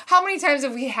 Because how many times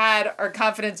have we had our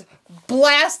confidence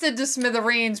blasted to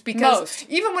smithereens? Because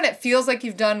even when it feels like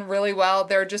you've done really well,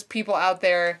 there are just people out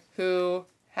there who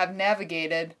have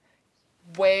navigated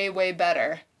way, way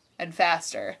better and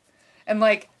faster. And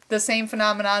like the same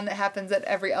phenomenon that happens at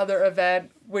every other event,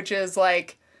 which is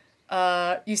like,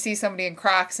 you see somebody in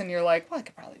Crocs and you're like, well, I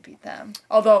could probably beat them.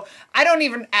 Although I don't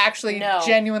even actually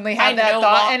genuinely have that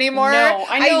thought anymore. No,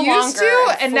 I used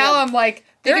to, and now I'm like,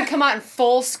 they could come out in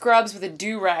full scrubs with a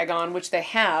do-rag on, which they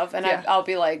have, and I'll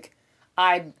be like,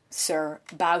 I, sir,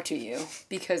 bow to you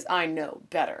because I know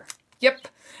better. Yep.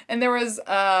 And there was,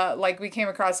 we came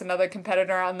across another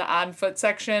competitor on the on-foot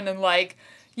section and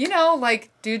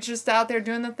dude's just out there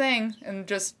doing the thing and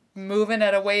just moving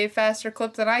at a way faster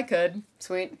clip than I could.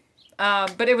 Sweet.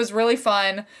 But it was really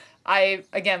fun. I,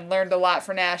 again, learned a lot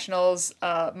for nationals.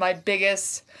 My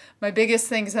biggest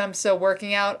things that I'm still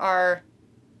working out are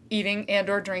eating and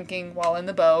or drinking while in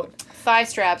the boat. Thigh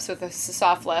straps with a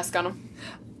soft flask on them.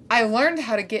 I learned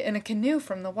how to get in a canoe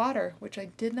from the water, which I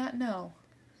did not know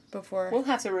before. We'll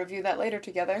have to review that later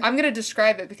together. I'm going to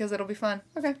describe it because it'll be fun.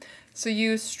 Okay. So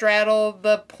you straddle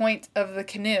the point of the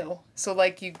canoe. So,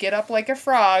 you get up like a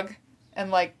frog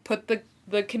and, put the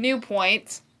canoe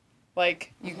point...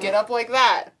 you get up like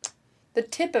that. The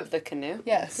tip of the canoe.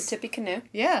 Yes. The tippy canoe.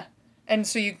 Yeah. And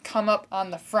so you come up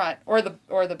on the front or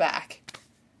the back.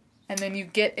 And then you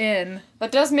get in.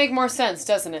 That does make more sense,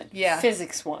 doesn't it? Yeah.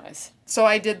 Physics-wise. So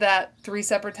I did that 3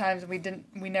 separate times and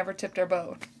we never tipped our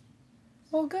boat.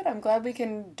 Well, good. I'm glad we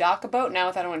can dock a boat now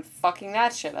without anyone fucking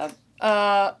that shit up.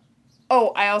 I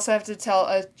also have to tell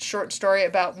a short story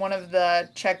about one of the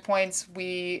checkpoints.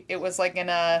 It was in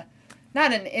a...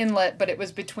 Not an inlet, but it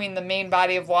was between the main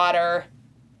body of water,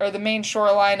 or the main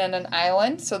shoreline and an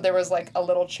island, so there was a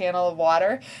little channel of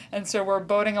water, and so we're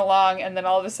boating along, and then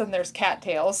all of a sudden there's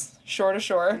cattails, shore to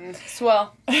shore.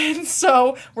 Swell. And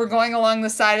so we're going along the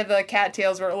side of the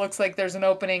cattails where it looks like there's an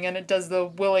opening, and it does the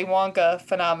Willy Wonka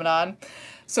phenomenon.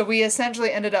 So we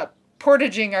essentially ended up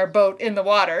portaging our boat in the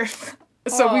water.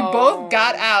 So we both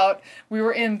got out. We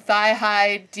were in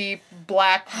thigh-high, deep,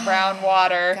 black, brown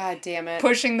water. God damn it.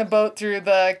 Pushing the boat through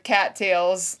the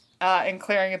cattails and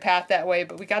clearing a path that way.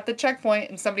 But we got the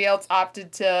checkpoint, and somebody else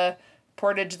opted to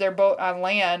portage their boat on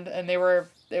land, and it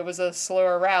was a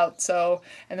slower route. So,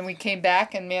 and then we came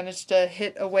back and managed to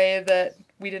hit a way that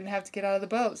we didn't have to get out of the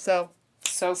boat. So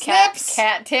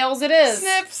cattails it is.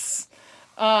 Snips.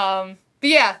 But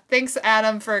yeah, thanks,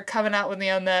 Adam, for coming out with me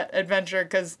on that adventure,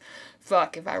 because...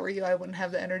 Fuck, if I were you, I wouldn't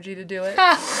have the energy to do it.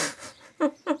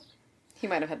 He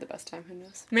might have had the best time, who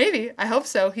knows? Maybe. I hope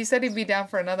so. He said he'd be down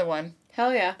for another one.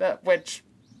 Hell yeah.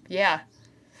 Yeah.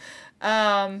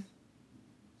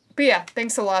 But yeah,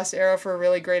 thanks to Lost Arrow for a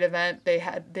really great event. They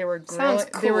were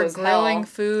grilling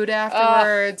food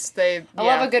afterwards. I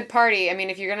love a good party. I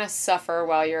mean, if you're gonna suffer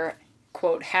while you're,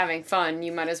 quote, having fun,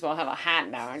 you might as well have a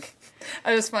hot dog.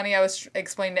 It was funny. I was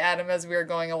explaining to Adam as we were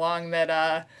going along that,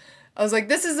 I was like,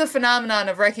 this is a phenomenon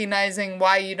of recognizing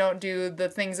why you don't do the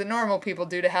things that normal people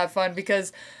do to have fun,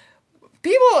 because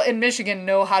people in Michigan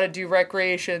know how to do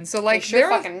recreation. So,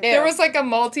 there was a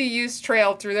multi-use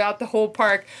trail throughout the whole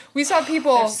park. We saw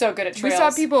people... They're so good at trails. We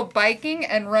saw people biking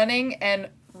and running and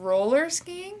roller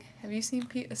skiing. Have you seen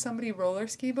somebody roller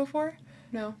ski before?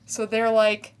 No. So they're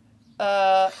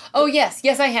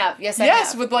yes, I have.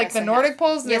 Yes, with the Nordic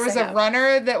poles. There was a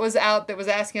runner that was out that was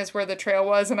asking us where the trail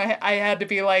was, and I had to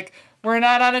be like, we're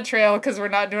not on a trail because we're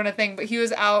not doing a thing. But he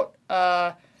was out.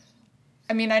 I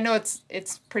know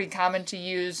it's pretty common to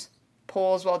use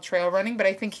poles while trail running, but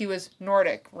I think he was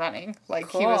Nordic running.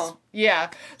 Cool. He was, yeah.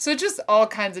 So just all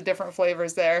kinds of different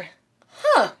flavors there.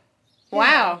 Huh. Wow.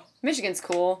 Yeah. Michigan's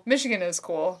cool. Michigan is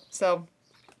cool. So,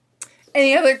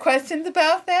 any other questions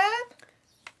about that?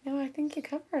 No, I think you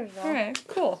covered it all. All right,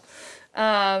 cool.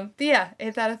 But yeah,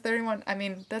 8th out of 31. I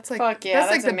mean, that's that's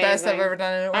the amazing. best I've ever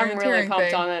done in an orienteering I'm really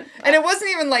pumped on it. And it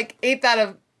wasn't even 8th out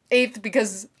of 8th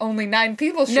because only 9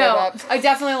 people showed up. I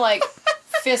definitely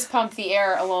fist pumped the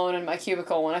air alone in my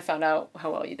cubicle when I found out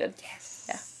how well you did. Yes.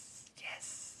 Yeah.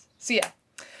 Yes. So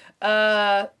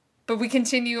yeah. But But we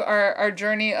continue our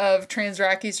journey of Trans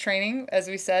Rockies training, as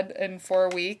we said, in 4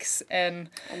 weeks. And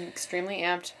I'm extremely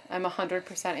amped. I'm 100%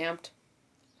 amped.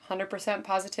 100%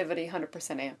 positivity, 100%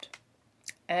 amped.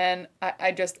 And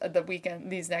I just,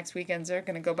 these next weekends are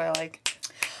going to go by like...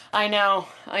 I know.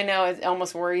 It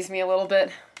almost worries me a little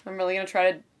bit. I'm really going to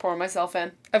try to pour myself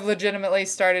in. I've legitimately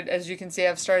started, as you can see,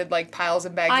 I've started like piles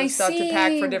and bags of stuff to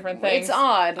pack for different things. It's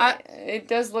odd. It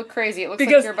does look crazy. It looks like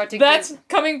you're about to that's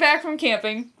coming back from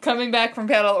camping, coming back from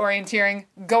paddle orienteering,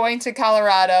 going to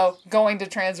Colorado, going to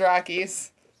Trans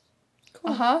Rockies.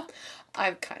 Cool. Uh-huh.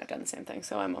 I've kind of done the same thing,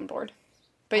 so I'm on board.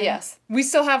 But yes. We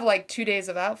still have like 2 days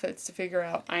of outfits to figure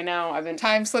out. I know. I've been...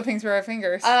 Time slipping through our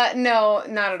fingers. No,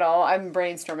 not at all. I'm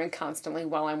brainstorming constantly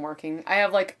while I'm working. I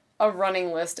have like a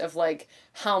running list of like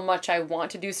how much I want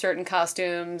to do certain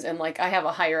costumes, and like I have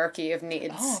a hierarchy of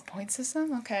needs. Oh, a point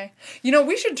system? Okay. You know,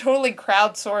 we should totally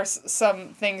crowdsource some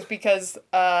things because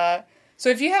so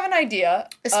if you have an idea,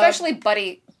 especially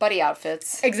buddy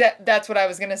outfits. That's what I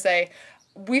was going to say.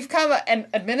 We've come, and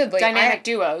admittedly, dynamic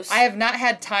duos. I have not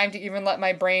had time to even let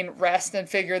my brain rest and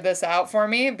figure this out for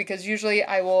me, because usually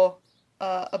I will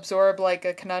absorb like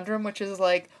a conundrum, which is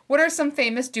like, what are some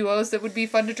famous duos that would be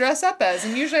fun to dress up as?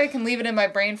 And usually I can leave it in my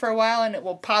brain for a while and it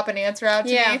will pop an answer out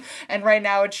to me. And right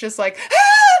now it's just like,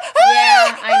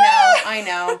 yeah, I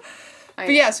know.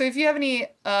 But yeah, so if you have any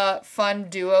fun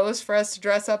duos for us to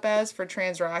dress up as for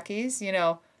Trans Rockies, you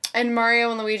know. And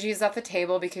Mario and Luigi is at the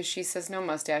table because she says no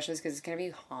mustaches because it's gonna be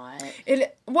hot.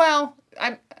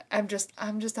 I'm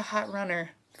just a hot runner.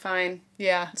 Fine.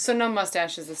 Yeah. So no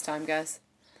mustaches this time, guys.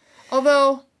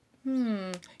 Although,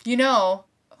 I've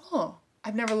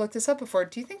never looked this up before.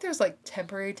 Do you think there's like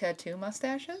temporary tattoo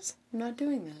mustaches? I'm not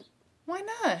doing that. Why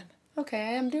not? Okay,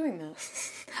 I am doing that.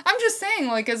 I'm just saying,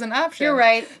 like, as an option. You're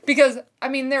right. Because, I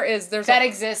mean, there's... That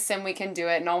exists, and we can do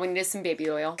it, and all we need is some baby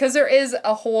oil. Because there is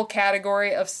a whole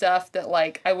category of stuff that,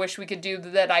 like, I wish we could do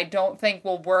that I don't think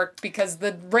will work because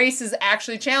the race is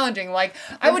actually challenging. Like,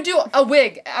 I would do a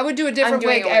wig. I would do a different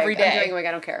wig every day. I'm doing a wig,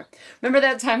 I don't care. Remember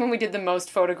that time when we did the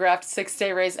most photographed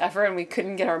 6-day race ever, and we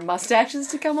couldn't get our mustaches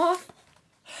to come off?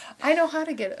 I know how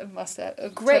to get a mustache.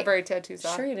 Temporary tattoos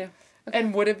off. Sure you do. Okay.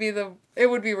 And it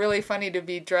would be really funny to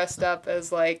be dressed up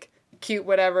as, like, cute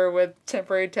whatever with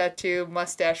temporary tattoo,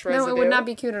 mustache residue. No, it would not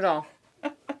be cute at all.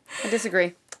 I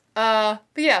disagree. But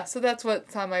yeah, so that's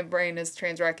what's on my brain is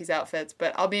Trans Rockies outfits.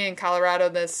 But I'll be in Colorado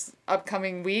this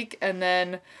upcoming week, and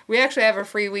then we actually have a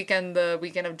free weekend the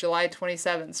weekend of July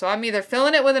 27th. So I'm either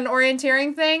filling it with an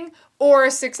orienteering thing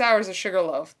or 6 hours of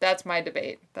Sugarloaf. That's my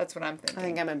debate. That's what I'm thinking. I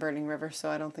think I'm in Burning River,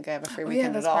 so I don't think I have a free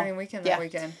weekend at all. Burning weekend that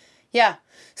weekend. Yeah.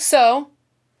 So,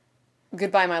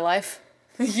 goodbye, my life.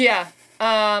 Yeah.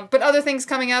 But other things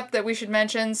coming up that we should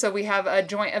mention. So we have a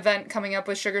joint event coming up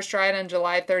with Sugar Stride on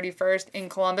July 31st in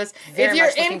Columbus. If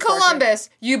you're in Columbus,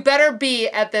 you better be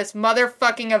at this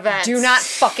motherfucking event. Do not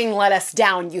fucking let us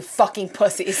down, you fucking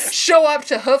pussies. Show up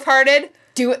to Hoof Hearted.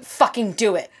 Do it, fucking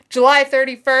do it. July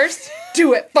 31st.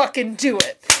 Do it, fucking do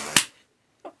it.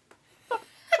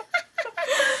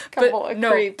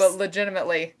 But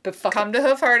legitimately. Come to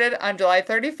Hoof Hearted on July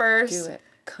 31st. Do it.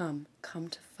 Come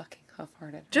to fucking Hoof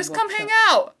Hearted. Just come hang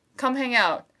out. Come hang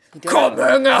out. Come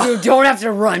hang out. You don't have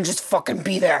to run. Just fucking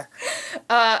be there.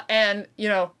 And,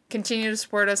 continue to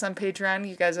support us on Patreon.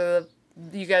 You guys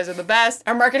are the best.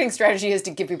 Our marketing strategy is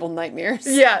to give people nightmares.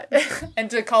 Yeah. And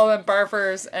to call them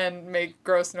barfers and make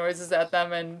gross noises at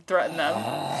them and threaten them.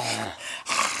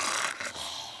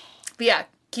 But yeah.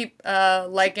 Keep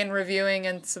liking, reviewing,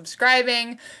 and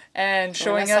subscribing, and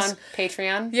showing us on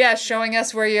Patreon. Yeah, showing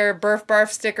us where your Burf Barf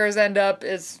stickers end up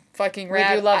is fucking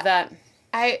rad. We do love that.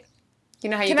 You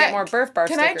know how you get more Burf Barf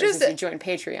stickers if you join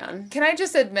Patreon. Can I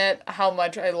just admit how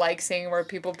much I like seeing where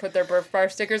people put their Burf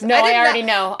Barf stickers? No, I already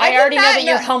know. I already know that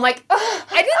you're home like,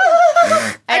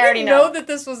 I didn't know that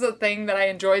this was a thing that I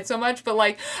enjoyed so much, but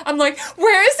like, I'm like,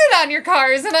 where is it on your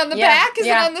car? Is it on the back? Is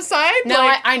it on the side? No,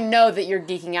 I know that you're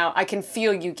geeking out. I can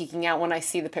feel you geeking out when I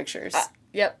see the pictures.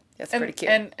 Yep. That's pretty cute.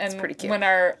 And it's pretty cute. When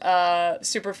our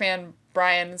super fan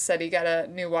Brian said he got a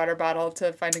new water bottle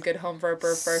to find a good home for a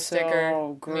Burf Barf sticker.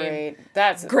 Oh, great.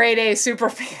 That's grade A super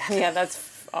fan. Yeah,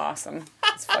 that's awesome.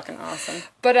 That's fucking awesome.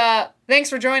 But thanks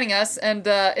for joining us, and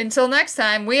until next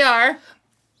time, we are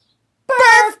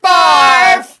Burf